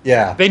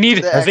 Yeah. They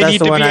need That's to be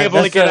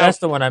able to get That's out.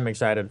 the one I'm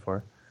excited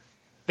for.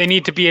 They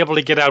need to be able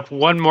to get out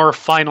one more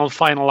final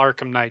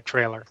Arkham Knight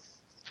trailer.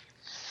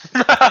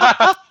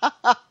 The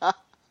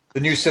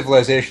new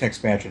Civilization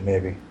expansion,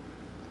 maybe.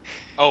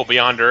 Oh,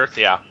 Beyond Earth,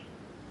 yeah.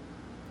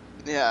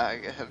 Yeah,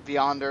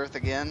 Beyond Earth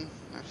again,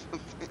 or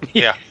something.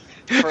 Yeah.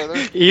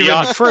 Further.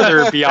 Even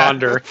further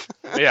beyond Earth.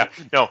 Yeah.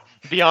 No,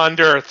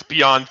 Beyond Earth,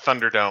 Beyond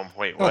Thunderdome.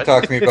 Wait, Don't what?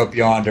 talk to me about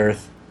Beyond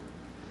Earth.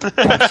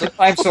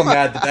 I'm so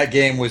mad that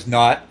game was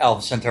not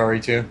Alpha Centauri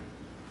 2.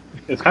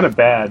 It's kind of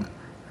bad.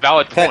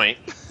 Valid point.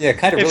 Yeah,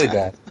 kind of really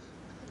bad.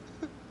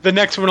 The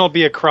next one will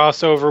be a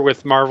crossover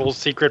with Marvel's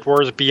Secret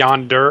Wars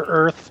Beyond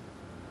Earth.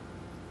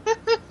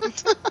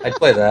 I'd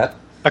play that.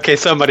 Okay,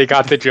 somebody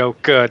got the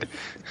joke. Good.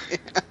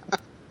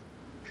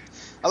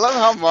 I love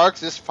how Mark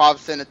just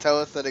pops in to tell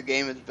us that a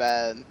game is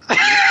bad.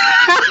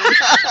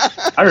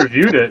 I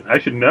reviewed it. I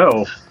should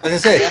know. As I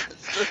say,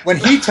 when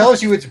he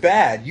tells you it's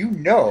bad, you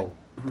know.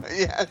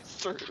 Yeah,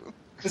 it's true.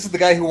 This is the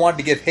guy who wanted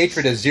to give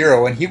hatred a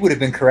 0, and he would have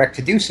been correct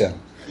to do so.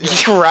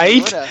 Yeah,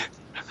 Right? would've.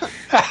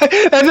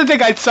 That's the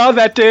thing. I saw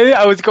that day.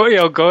 I was going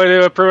to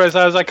approve it. So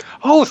I was like,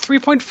 "Oh,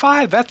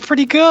 3.5. That's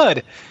pretty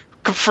good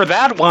for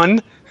that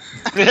one."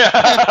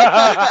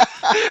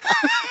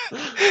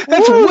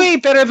 That's way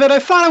better than I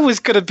thought it was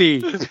going to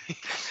be.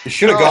 You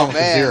should have gone with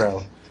man. a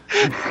 0.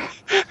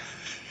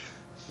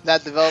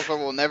 That developer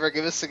will never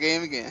give us a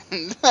game again.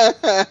 Don't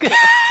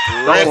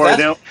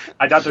worry,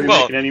 I doubt they're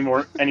making any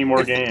more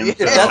games. If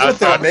that's what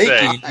they're about to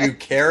say. making, do you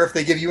care if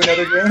they give you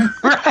another game?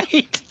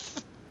 Right.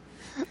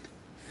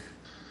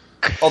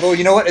 Although,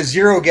 you know what? A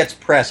 0 gets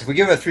press. If we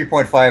give it a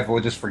 3.5,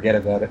 we'll just forget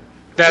about it.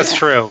 That's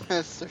true.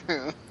 That's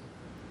true.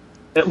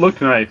 It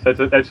looked nice. That's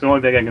the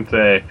only thing I can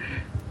say.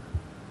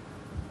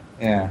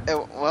 Yeah.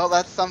 Well,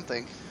 that's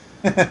something.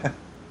 It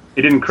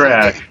didn't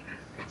crash.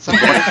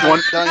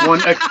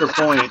 One extra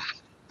point.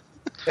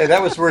 Hey,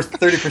 that was worth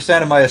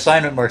 30% of my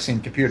assignment marks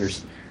in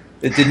computers.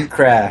 It didn't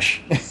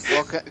crash.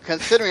 Well,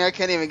 considering I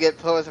can't even get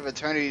Pillars of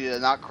Eternity to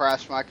not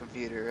crash my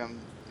computer,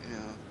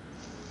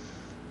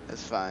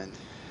 that's fine.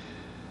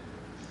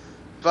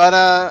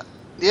 But,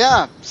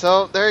 yeah,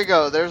 so there you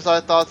go. There's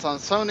our thoughts on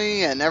Sony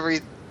and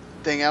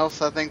everything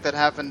else I think that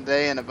happened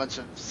today and a bunch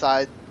of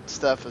side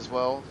stuff as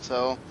well.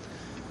 So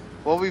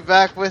we'll be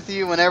back with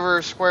you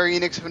whenever Square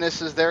Enix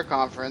finishes their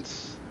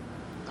conference.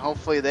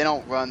 Hopefully they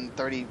don't run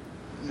 30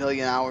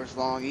 million hours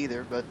long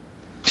either, but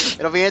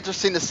it'll be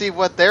interesting to see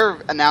what they're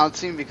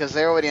announcing because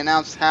they already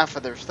announced half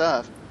of their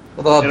stuff.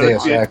 Well, they'll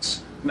have Deus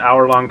Ex. An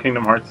hour-long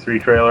Kingdom Hearts 3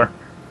 trailer.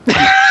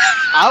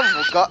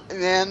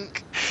 Man,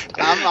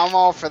 I'm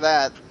all for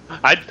that.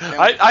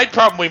 I'd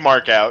probably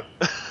mark out.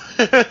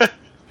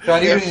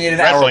 John, you didn't need an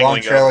Wrestling hour-long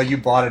lingo. trailer. You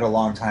bought it a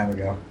long time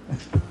ago.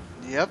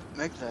 Yep,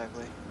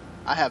 exactly.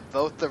 I have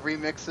both the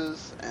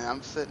remixes, and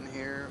I'm sitting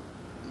here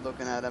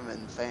looking at them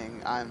and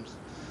saying I'm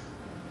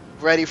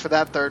ready for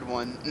that third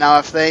one. Now,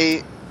 if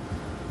they...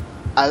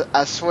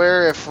 I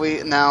swear if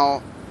we...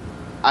 Now,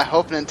 I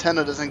hope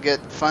Nintendo doesn't get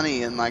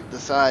funny and,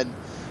 decide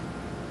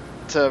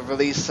to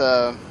release,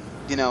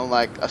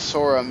 like a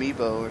Sora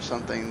amiibo or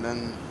something,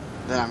 then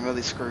I'm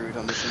really screwed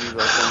on this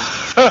amiibo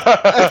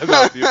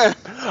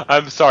thing.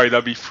 I'm sorry,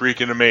 that'd be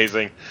freaking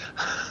amazing.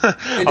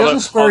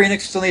 Doesn't Square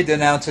Enix still need to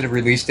announce a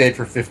release date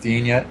for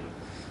 15 yet?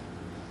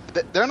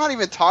 They're not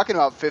even talking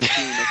about 15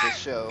 at this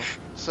show,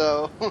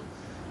 so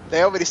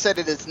they already said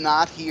it is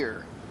not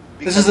here.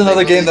 This is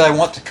another game that I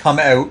want to come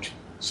out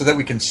so that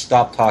we can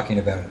stop talking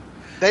about it.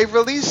 They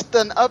released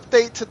an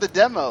update to the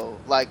demo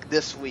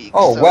this week.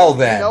 Oh, so well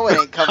then. You know it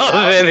ain't coming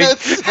out.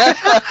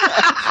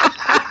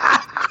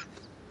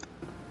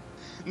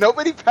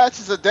 Nobody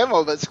patches a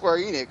demo but Square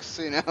Enix,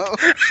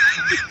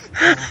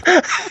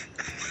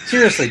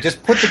 Seriously,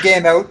 just put the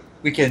game out.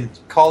 We can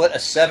call it a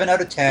 7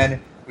 out of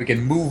 10. We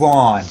can move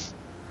on.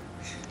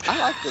 I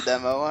like the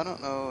demo. I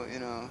don't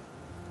know,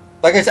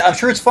 Like I said, I'm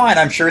sure it's fine.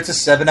 I'm sure it's a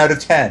 7 out of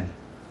 10.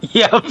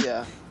 Yep.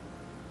 Yeah.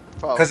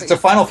 Because it's a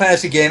Final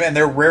Fantasy game, and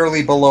they're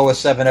rarely below a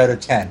 7 out of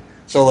 10.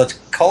 So let's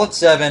call it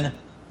 7,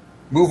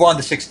 move on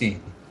to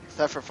 16.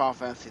 Except for Final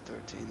Fantasy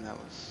 13, that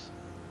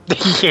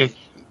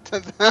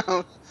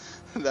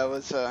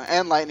was...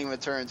 and Lightning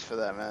Returns, for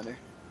that matter.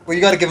 Well,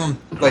 you got to give them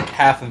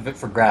half of it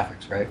for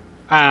graphics, right?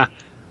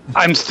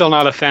 I'm still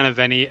not a fan of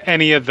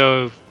any of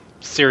the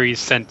series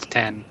since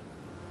 10.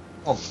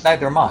 Well,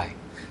 neither am I.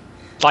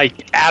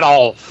 At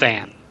all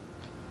fan.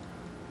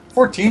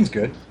 14's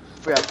good,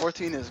 Yeah,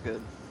 14 is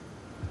good.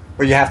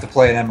 but you have to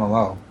play an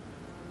MMO.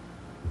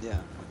 Yeah,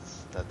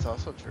 that's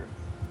also true.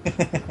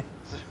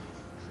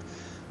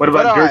 What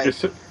about But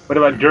Georgia? What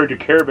about Georgia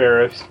Care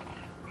Bears?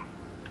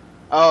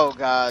 Oh,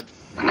 God.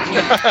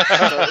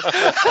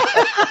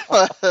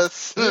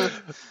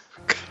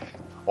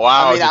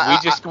 Wow, I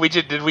mean,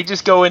 did we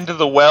just go into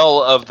the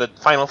well of the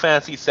Final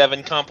Fantasy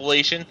VII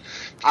compilation?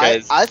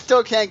 I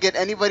still can't get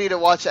anybody to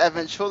watch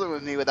Advent Children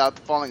with me without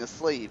falling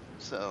asleep,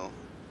 so...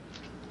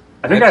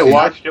 I think I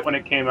watched it when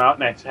it came out,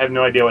 and I have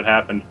no idea what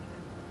happened.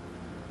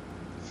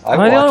 I Am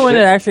I the only one watched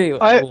that it. actually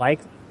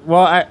liked?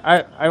 Well,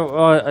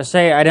 I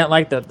say I didn't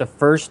like the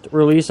first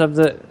release of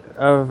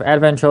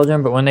Advent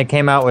Children, but when they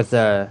came out with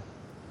the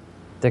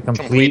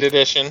Complete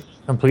edition.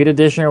 complete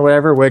edition or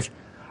whatever, which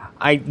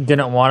I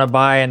didn't want to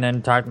buy and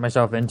then talked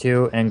myself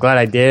into, and glad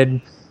I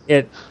did.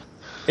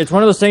 It's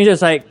one of those things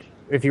that's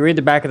if you read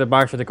the back of the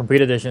box for the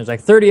complete edition,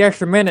 it's 30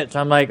 extra minutes.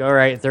 I'm like, all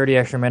right, 30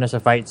 extra minutes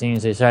of fight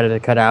scenes they decided to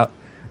cut out.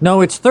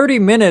 No, it's 30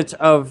 minutes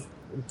of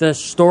the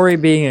story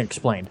being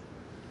explained.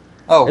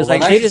 Oh, It's well,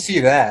 like nice they to just- see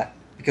that.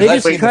 Because They I've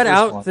just seen the cut first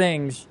out one.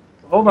 things.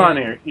 Hold on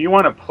here. You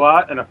want a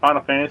plot in a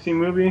Final Fantasy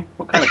movie?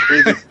 What kind of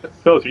crazy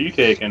pills are you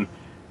taking?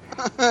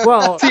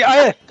 Well, See,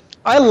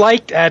 I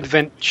liked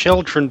Advent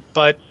Children,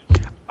 but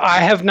I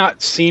have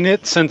not seen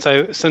it since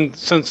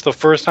the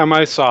first time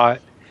I saw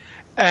it,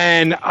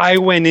 and I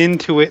went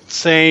into it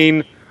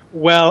saying,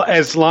 well,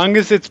 as long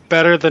as it's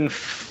better than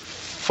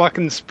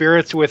fucking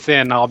Spirits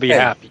Within, I'll be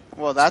happy.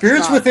 Well, that's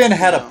Spirits not, Within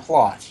had you a know.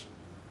 plot.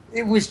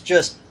 It was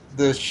just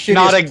the shittiest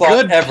Not a plot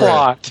good ever.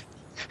 plot.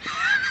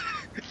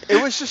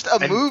 It was just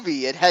a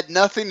movie. It had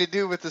nothing to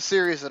do with the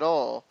series at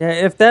all. Yeah,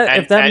 if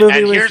that movie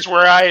and was here's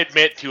where I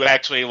admit to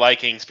actually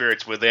liking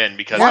Spirits Within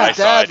because My I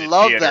saw it dad in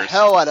loved theaters. the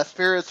hell out of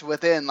Spirits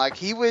Within. Like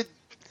he would,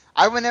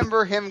 I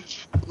remember him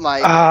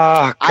like Oh,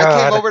 I came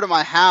God. over to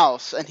my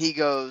house and he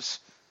goes,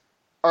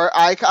 or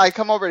I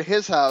come over to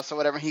his house or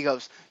whatever. And he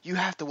goes, "You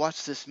have to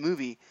watch this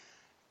movie.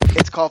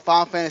 It's called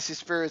Final Fantasy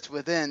Spirits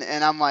Within."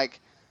 And I'm like,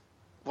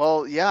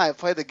 "Well, yeah, I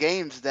play the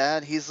games,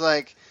 Dad." He's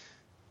like,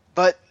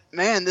 "But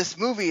man, this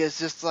movie is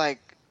just like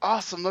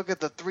awesome. Look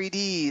at the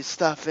 3D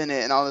stuff in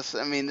it and all this."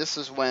 I mean, this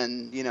is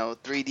when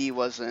 3D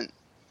wasn't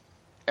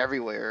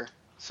everywhere.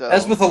 So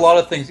As with a lot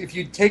of things, if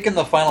you'd taken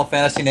the Final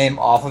Fantasy name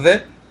off of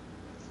it,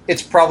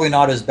 it's probably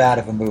not as bad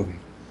of a movie.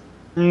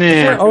 It's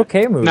an Nah.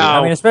 okay movie. No.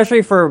 I mean,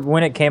 especially for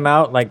when it came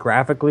out, like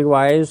graphically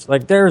wise,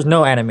 like there's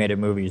no animated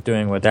movies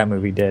doing what that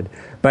movie did.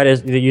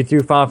 But you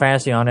threw Final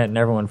Fantasy on it, and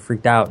everyone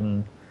freaked out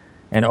and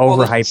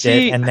overhyped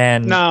see, it, and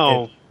then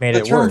no. it made The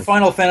it term worse.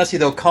 Final Fantasy,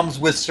 though, comes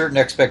with certain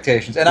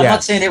expectations. And I'm Yeah.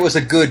 not saying it was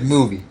a good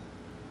movie,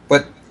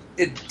 but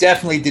it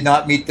definitely did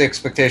not meet the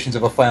expectations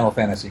of a Final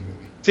Fantasy movie.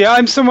 See,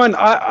 I'm someone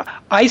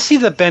I see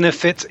the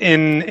benefits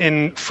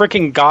in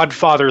freaking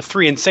Godfather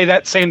 3 and say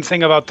that same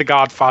thing about the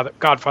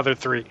Godfather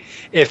 3.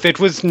 If it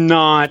was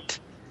not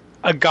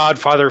a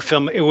Godfather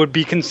film, it would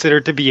be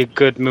considered to be a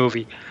good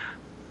movie.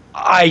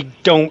 I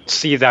don't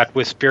see that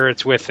with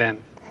Spirits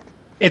Within.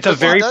 It's a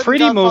very Doesn't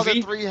pretty Godfather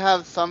movie. 3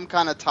 have some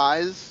kind of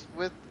ties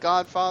with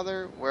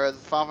Godfather, whereas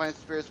Final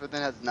Fantasy Spirits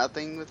Within has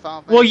nothing with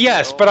Final Fantasy. Well, at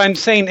yes, all? but I'm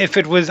saying if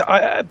it was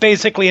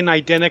basically an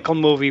identical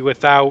movie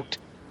without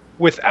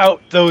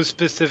those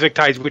specific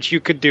ties, which you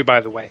could do, by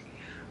the way,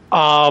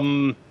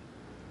 and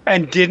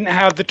didn't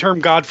have the term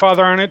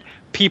Godfather on it,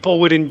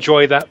 people would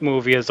enjoy that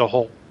movie as a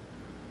whole.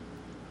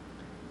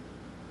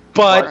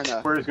 Fair But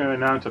enough. We're going to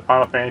announce a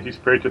Final Fantasy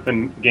Spirits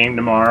Within game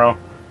tomorrow.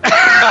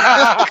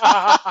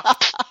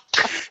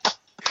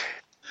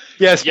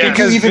 yes, Yeah. What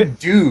do you because even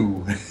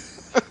do?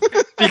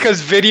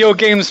 because video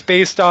games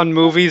based on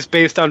movies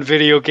based on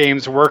video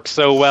games work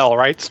so well,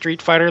 right?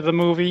 Street Fighter the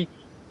movie.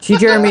 See,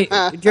 Jeremy,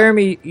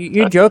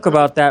 you joke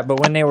about that,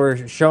 but when they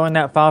were showing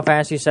that Final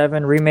Fantasy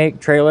VII remake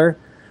trailer,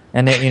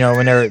 and they,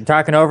 when they were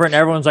talking over it, and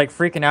everyone's like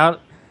freaking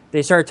out,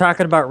 they started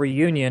talking about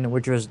Reunion,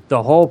 which was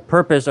the whole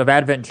purpose of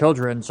Advent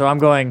Children. So I'm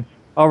going,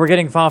 oh, we're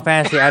getting Final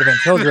Fantasy Advent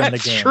Children in the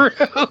That's game. true.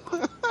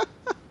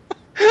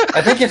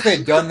 I think if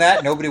they'd done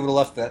that, nobody would have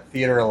left that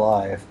theater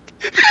alive.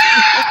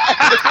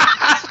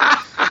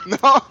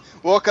 No,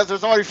 well, because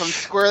there's somebody from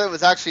Square that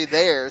was actually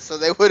there, so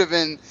they would have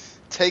been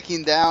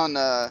taking down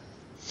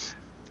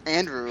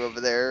Andrew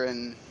over there,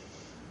 and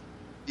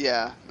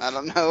yeah, I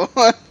don't know.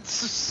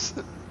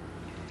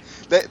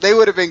 They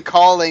would have been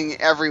calling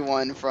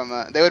everyone from.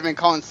 They would have been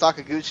calling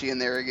Sakaguchi in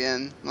there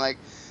again, like,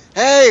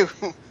 "Hey,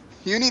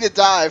 you need to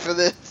die for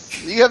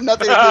this. You have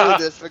nothing to do with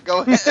this, but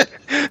go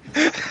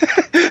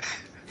ahead."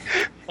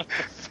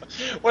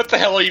 What the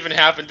hell even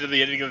happened to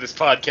the ending of this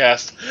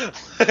podcast?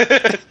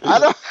 I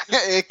don't.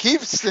 It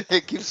keeps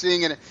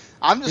seeing it.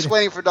 I'm just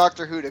waiting for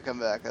Doctor Who to come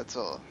back. That's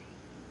all.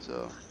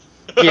 So.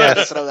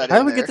 Yes. Throw that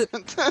How in did we there.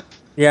 get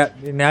Yeah,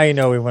 now you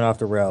know we went off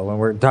the rail when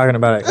we're talking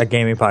about a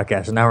gaming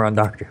podcast, and now we're on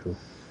Doctor Who.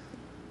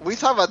 We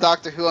talk about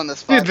Doctor Who on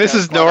this podcast. Dude, this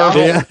is quite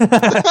often.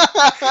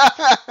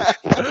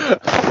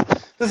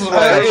 This is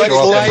why I It's show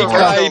up like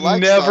everywhere. I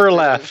Likes never Doctor Who.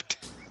 left.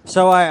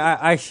 So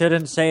I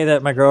shouldn't say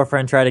that my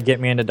girlfriend tried to get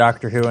me into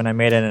Doctor Who, and I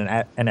made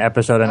it an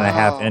episode and a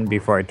half Oh. in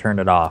before I turned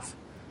it off.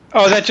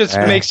 Oh, that just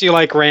Yeah. makes you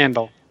like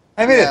Randall.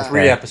 I made Yeah. it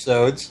 3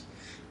 episodes.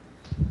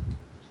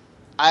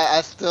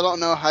 I still don't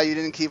know how you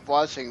didn't keep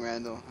watching,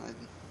 Randall.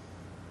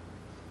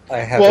 I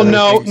have Well, other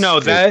no, things no,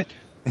 to do. that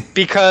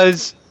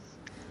because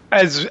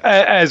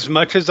as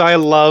much as I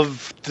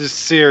love the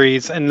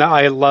series and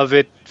I love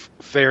it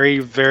very,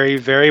 very,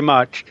 very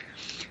much,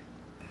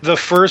 the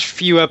first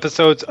few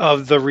episodes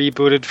of the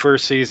rebooted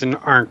first season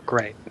aren't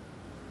great.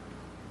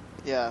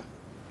 Yeah.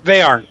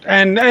 They aren't,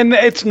 and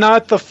it's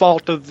not the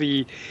fault of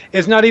the.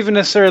 It's not even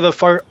necessarily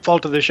the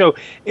fault of the show.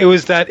 It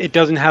was that it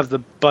doesn't have the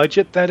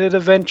budget that it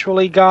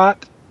eventually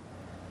got.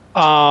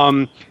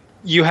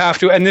 You have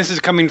to, and this is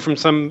coming from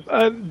some.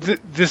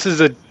 This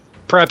is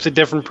perhaps a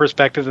different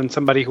perspective than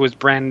somebody who was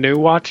brand new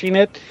watching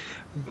it,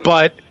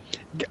 but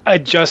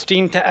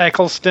adjusting to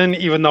Eccleston,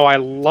 even though I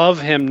love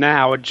him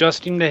now,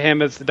 adjusting to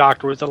him as the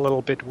Doctor was a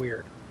little bit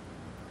weird.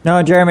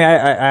 No, Jeremy,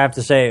 I have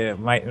to say,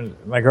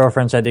 my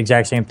girlfriend said the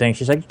exact same thing.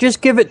 She's like, just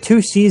give it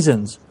 2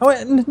 seasons. I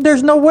went,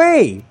 there's no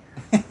way.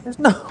 There's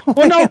no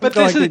way no, I'm but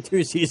going this through is-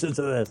 2 seasons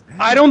of this.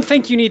 I don't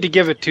think you need to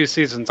give it 2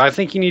 seasons. I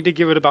think you need to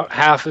give it about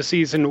half a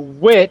season,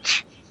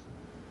 which,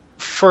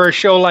 for a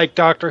show like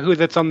Doctor Who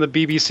that's on the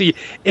BBC,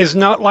 is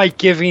not like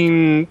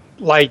giving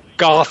like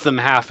Gotham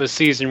half a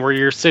season where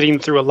you're sitting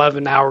through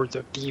 11 hours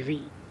of TV.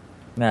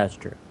 That's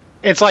true.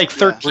 It's like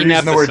 13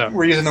 episodes.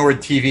 We're using the word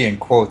TV in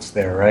quotes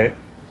there, right?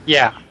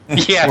 Yeah.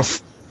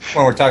 Yes.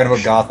 When we're talking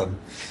about Gotham.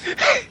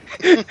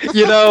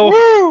 You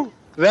know,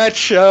 That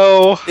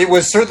show. It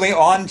was certainly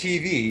on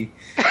TV.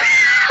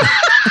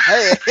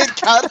 Hey,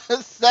 it got a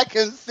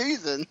second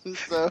season,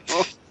 so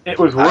It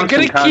was worse I'm gonna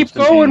than keep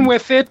Constantine. going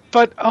with it,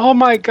 but oh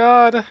my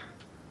god.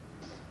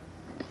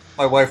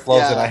 My wife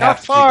loves it. I Not have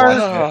to keep far.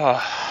 watching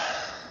it.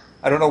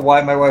 I don't know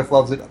why my wife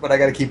loves it, but I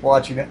got to keep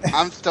watching it.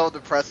 I'm still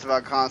depressed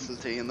about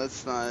Constantine.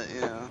 Let's not, If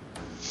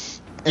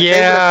they would Yeah.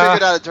 have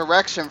figured out a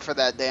direction for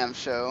that damn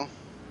show.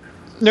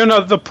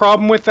 No, the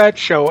problem with that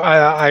show,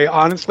 I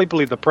honestly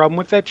believe the problem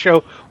with that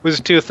show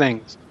was two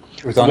things.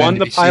 It was on One, NBC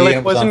the and pilot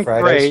it was on wasn't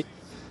Fridays. great.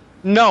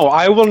 No,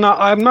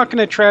 I'm not going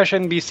to trash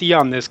NBC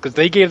on this because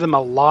they gave them a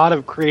lot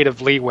of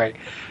creative leeway.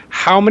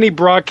 How many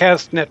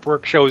broadcast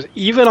network shows,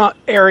 even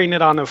airing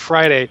it on a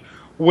Friday,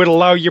 would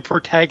allow your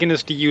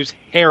protagonist to use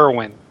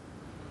heroin?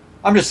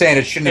 I'm just saying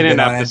it shouldn't have In been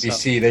an on episode.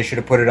 NBC. They should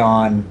have put it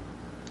on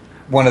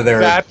one of their...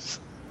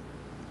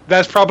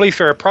 That's probably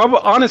fair.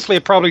 Honestly,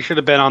 it probably should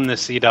have been on the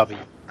CW. Yeah.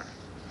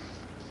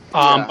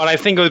 But I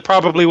think it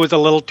probably was a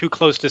little too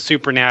close to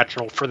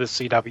Supernatural for the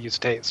CW's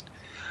taste.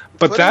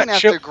 But Putting that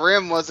after show,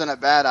 Grimm wasn't a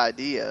bad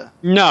idea.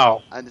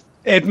 no, I just,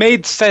 it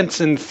made sense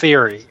in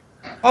theory.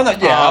 Oh, no,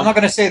 yeah, I'm not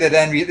going to say that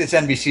it's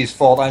NBC's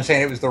fault. I'm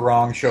saying it was the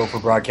wrong show for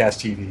broadcast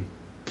TV.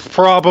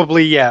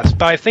 Probably yes,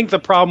 but I think the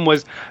problem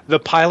was the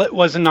pilot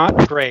was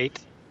not great,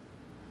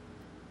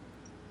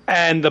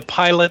 and the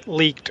pilot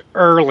leaked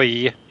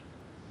early,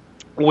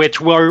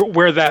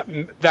 where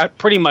that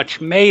pretty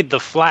much made the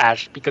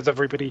Flash because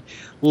everybody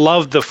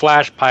loved the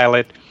Flash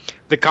pilot.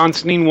 The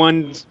Constantine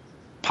one's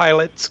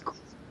pilot's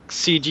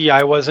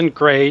CGI wasn't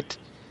great,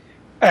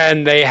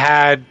 and they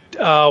had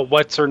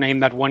what's her name,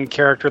 that one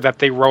character that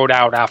they wrote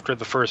out after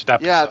the first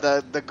episode. yeah,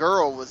 the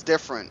girl was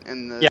different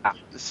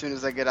as soon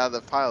as they get out of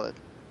the pilot.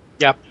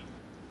 Yep.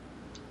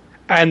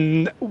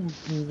 And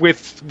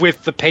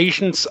with the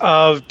patience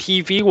of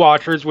TV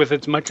watchers, with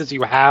as much as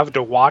you have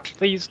to watch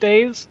these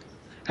days,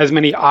 as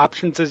many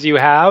options as you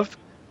have,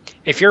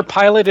 if your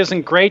pilot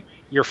isn't great,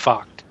 you're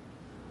fucked.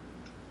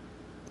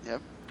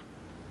 Yep.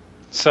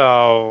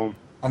 So,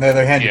 On the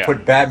other hand, you Yeah.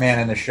 put Batman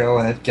in the show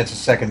and it gets a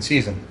second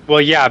season. well,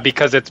 yeah,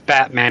 because it's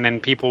Batman,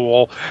 and it's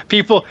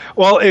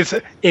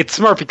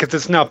smart because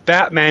it's not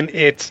Batman.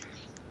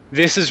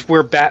 This is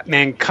where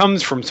Batman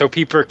comes from, so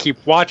people keep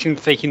watching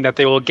thinking that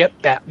they will get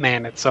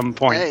Batman at some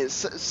point. Hey,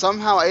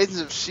 somehow Agents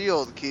of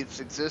S.H.I.E.L.D. keeps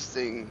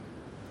existing,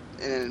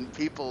 and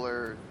people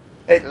are...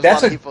 Hey, There's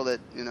that's a lot of people that,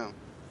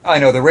 I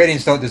know the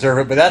ratings don't deserve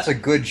it, but that's a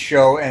good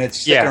show, and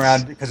it's sticking Yes.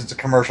 around because it's a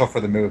commercial for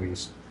the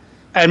movies.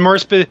 And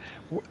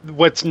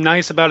what's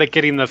nice about it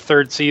getting the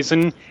third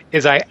season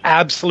is I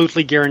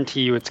absolutely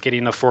guarantee you it's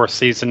getting a fourth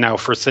season now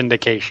for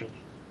syndication.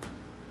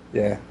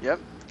 Yeah. Yep.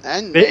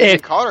 And It-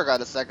 Agent Carter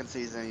got a second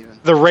season, even.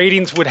 The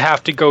ratings would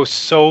have to go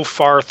so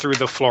far through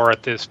the floor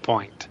at this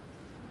point.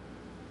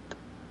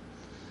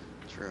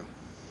 True.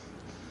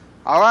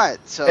 All right,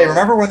 so... Hey,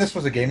 remember when this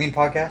was a gaming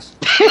podcast?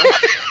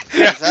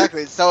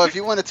 Exactly. So if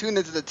you want to tune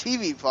into the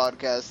TV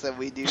podcast that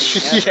we do,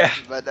 Yeah.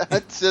 but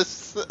it's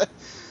just,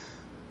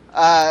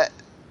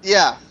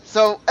 yeah.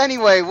 So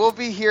anyway, we'll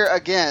be here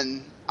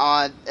again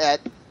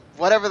at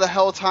whatever the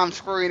hell time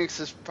Square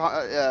Enix's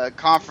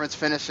conference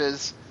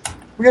finishes.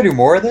 We gotta do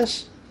more of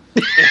this?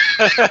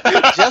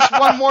 Just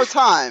one more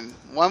time,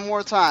 then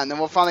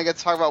we'll finally get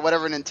to talk about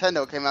whatever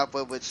Nintendo came up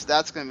with, which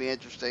that's going to be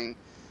interesting.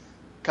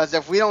 Because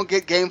if we don't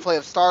get gameplay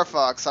of Star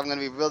Fox, I'm going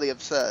to be really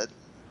upset.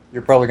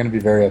 You're probably going to be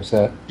very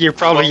upset. You're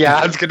probably, yeah,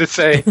 I was going to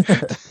say.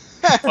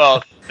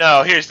 Well,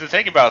 no, here's the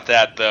thing about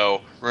that, though.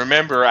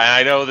 Remember, and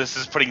I know this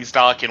is putting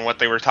stock in what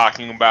they were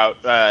talking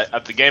about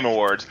at the Game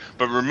Awards,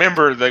 but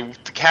remember the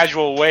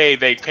casual way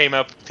they came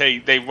up,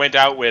 they went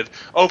out with,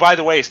 oh, by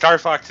the way, Star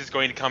Fox is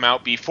going to come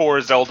out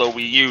before Zelda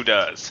Wii U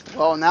does.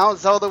 Well, now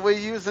Zelda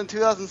Wii U's in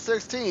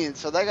 2016,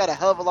 so they got a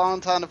hell of a long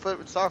time to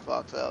put Star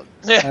Fox out.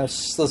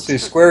 Let's see.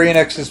 Square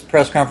Enix's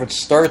press conference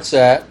starts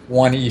at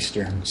 1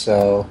 Eastern,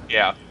 so...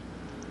 Yeah,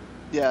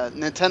 Yeah,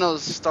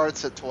 Nintendo's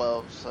starts at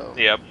 12, so...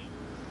 yep.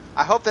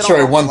 I hope they don't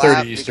Sorry, overlap 1:30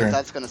 because Eastern.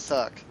 that's going to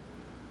suck.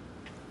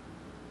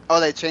 Oh,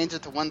 they changed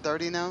it to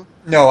 1:30 now?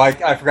 No,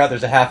 I forgot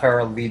there's a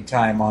half-hour lead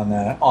time on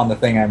the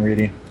thing I'm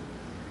reading.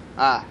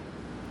 Ah.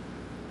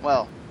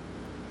 Well.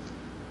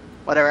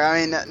 Whatever.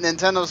 I mean,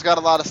 Nintendo's got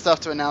a lot of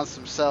stuff to announce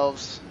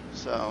themselves,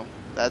 so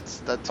that's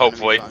gonna be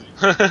Hopefully.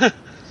 fun.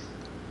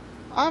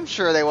 I'm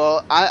sure they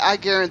will. I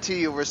guarantee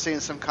you we're seeing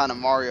some kind of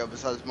Mario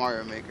besides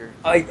Mario Maker.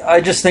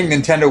 I just think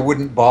Nintendo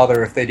wouldn't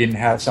bother if they didn't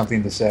have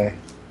something to say.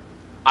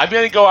 I'm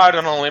going to go out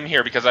on a limb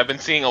here because I've been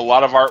seeing a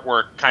lot of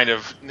artwork kind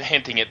of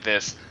hinting at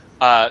this.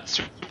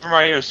 Super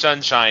Mario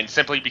Sunshine,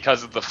 simply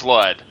because of the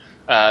flood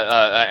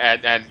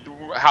and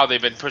how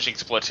they've been pushing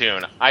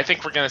Splatoon. I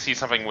think we're going to see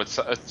something with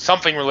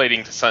something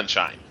relating to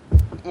Sunshine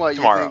Well,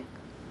 tomorrow. You think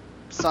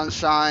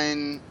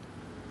Sunshine...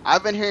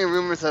 I've been hearing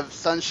rumors of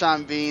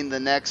Sunshine being the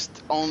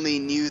next only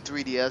new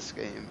 3DS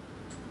game.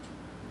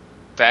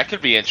 That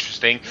could be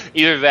interesting.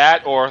 Either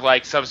that or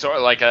like some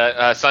sort like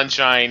a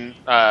Sunshine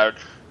on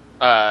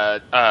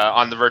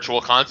the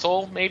Virtual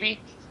Console, maybe.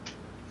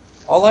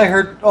 All I've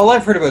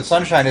heard about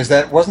Sunshine is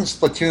that wasn't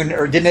Splatoon,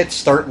 or didn't it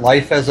start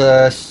life as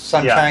a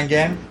Sunshine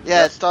game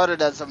Yeah, it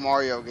started as a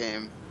Mario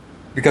game.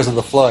 because of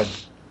the flood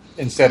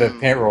instead of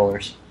paint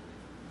rollers?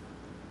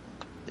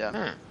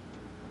 Yeah.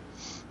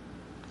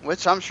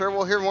 Which I'm sure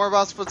we'll hear more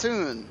about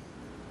Splatoon.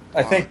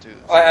 I think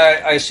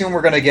I assume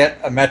we're going to get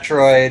a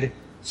Metroid,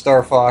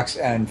 Star Fox,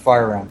 and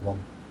Fire Emblem.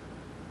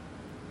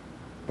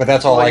 But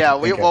that's all.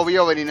 We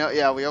already know.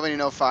 Yeah, we already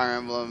know Fire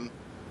Emblem.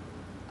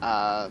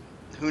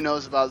 Who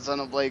knows about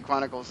Xenoblade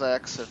Chronicles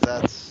X if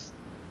that's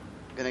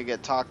gonna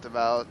get talked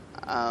about?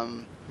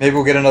 Maybe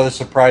we'll get another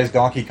surprise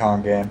Donkey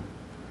Kong game.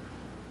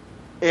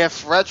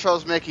 If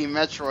Retro's making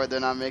Metroid, they're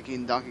not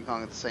making Donkey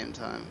Kong at the same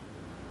time.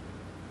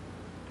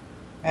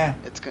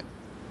 It's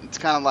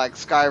kind of like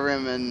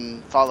Skyrim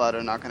and Fallout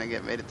are not gonna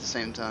get made at the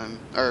same time,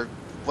 or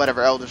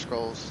whatever, Elder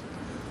Scrolls.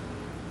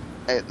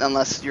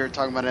 Unless you're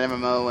talking about an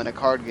MMO and a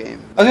card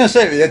game. I was going to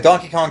say, the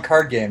Donkey Kong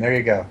card game. There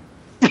you go.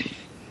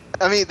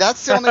 I mean,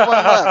 that's the only one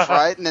left,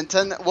 right?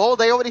 Nintendo. Well,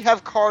 they already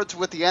have cards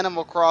with the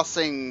Animal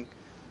Crossing,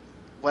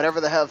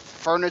 whatever the hell,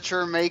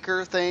 furniture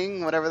maker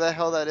thing, whatever the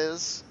hell that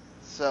is.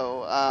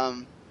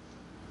 So,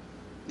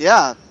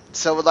 yeah.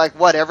 So, like,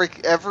 what? Every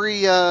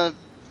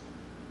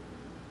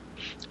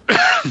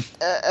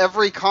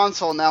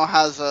console now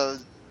has a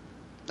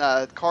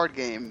card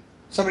game.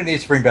 Somebody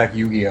needs to bring back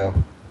Yu-Gi-Oh.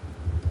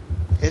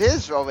 It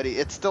is already.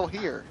 It's still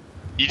here.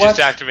 You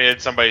just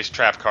activated somebody's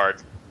trap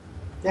card.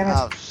 Damn it.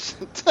 Oh,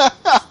 shit.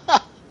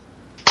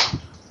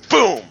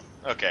 Boom!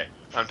 Okay,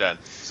 I'm done.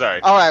 Sorry.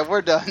 All right,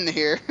 we're done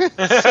here.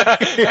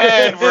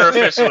 And we're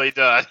officially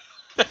done.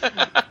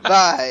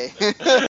 Bye.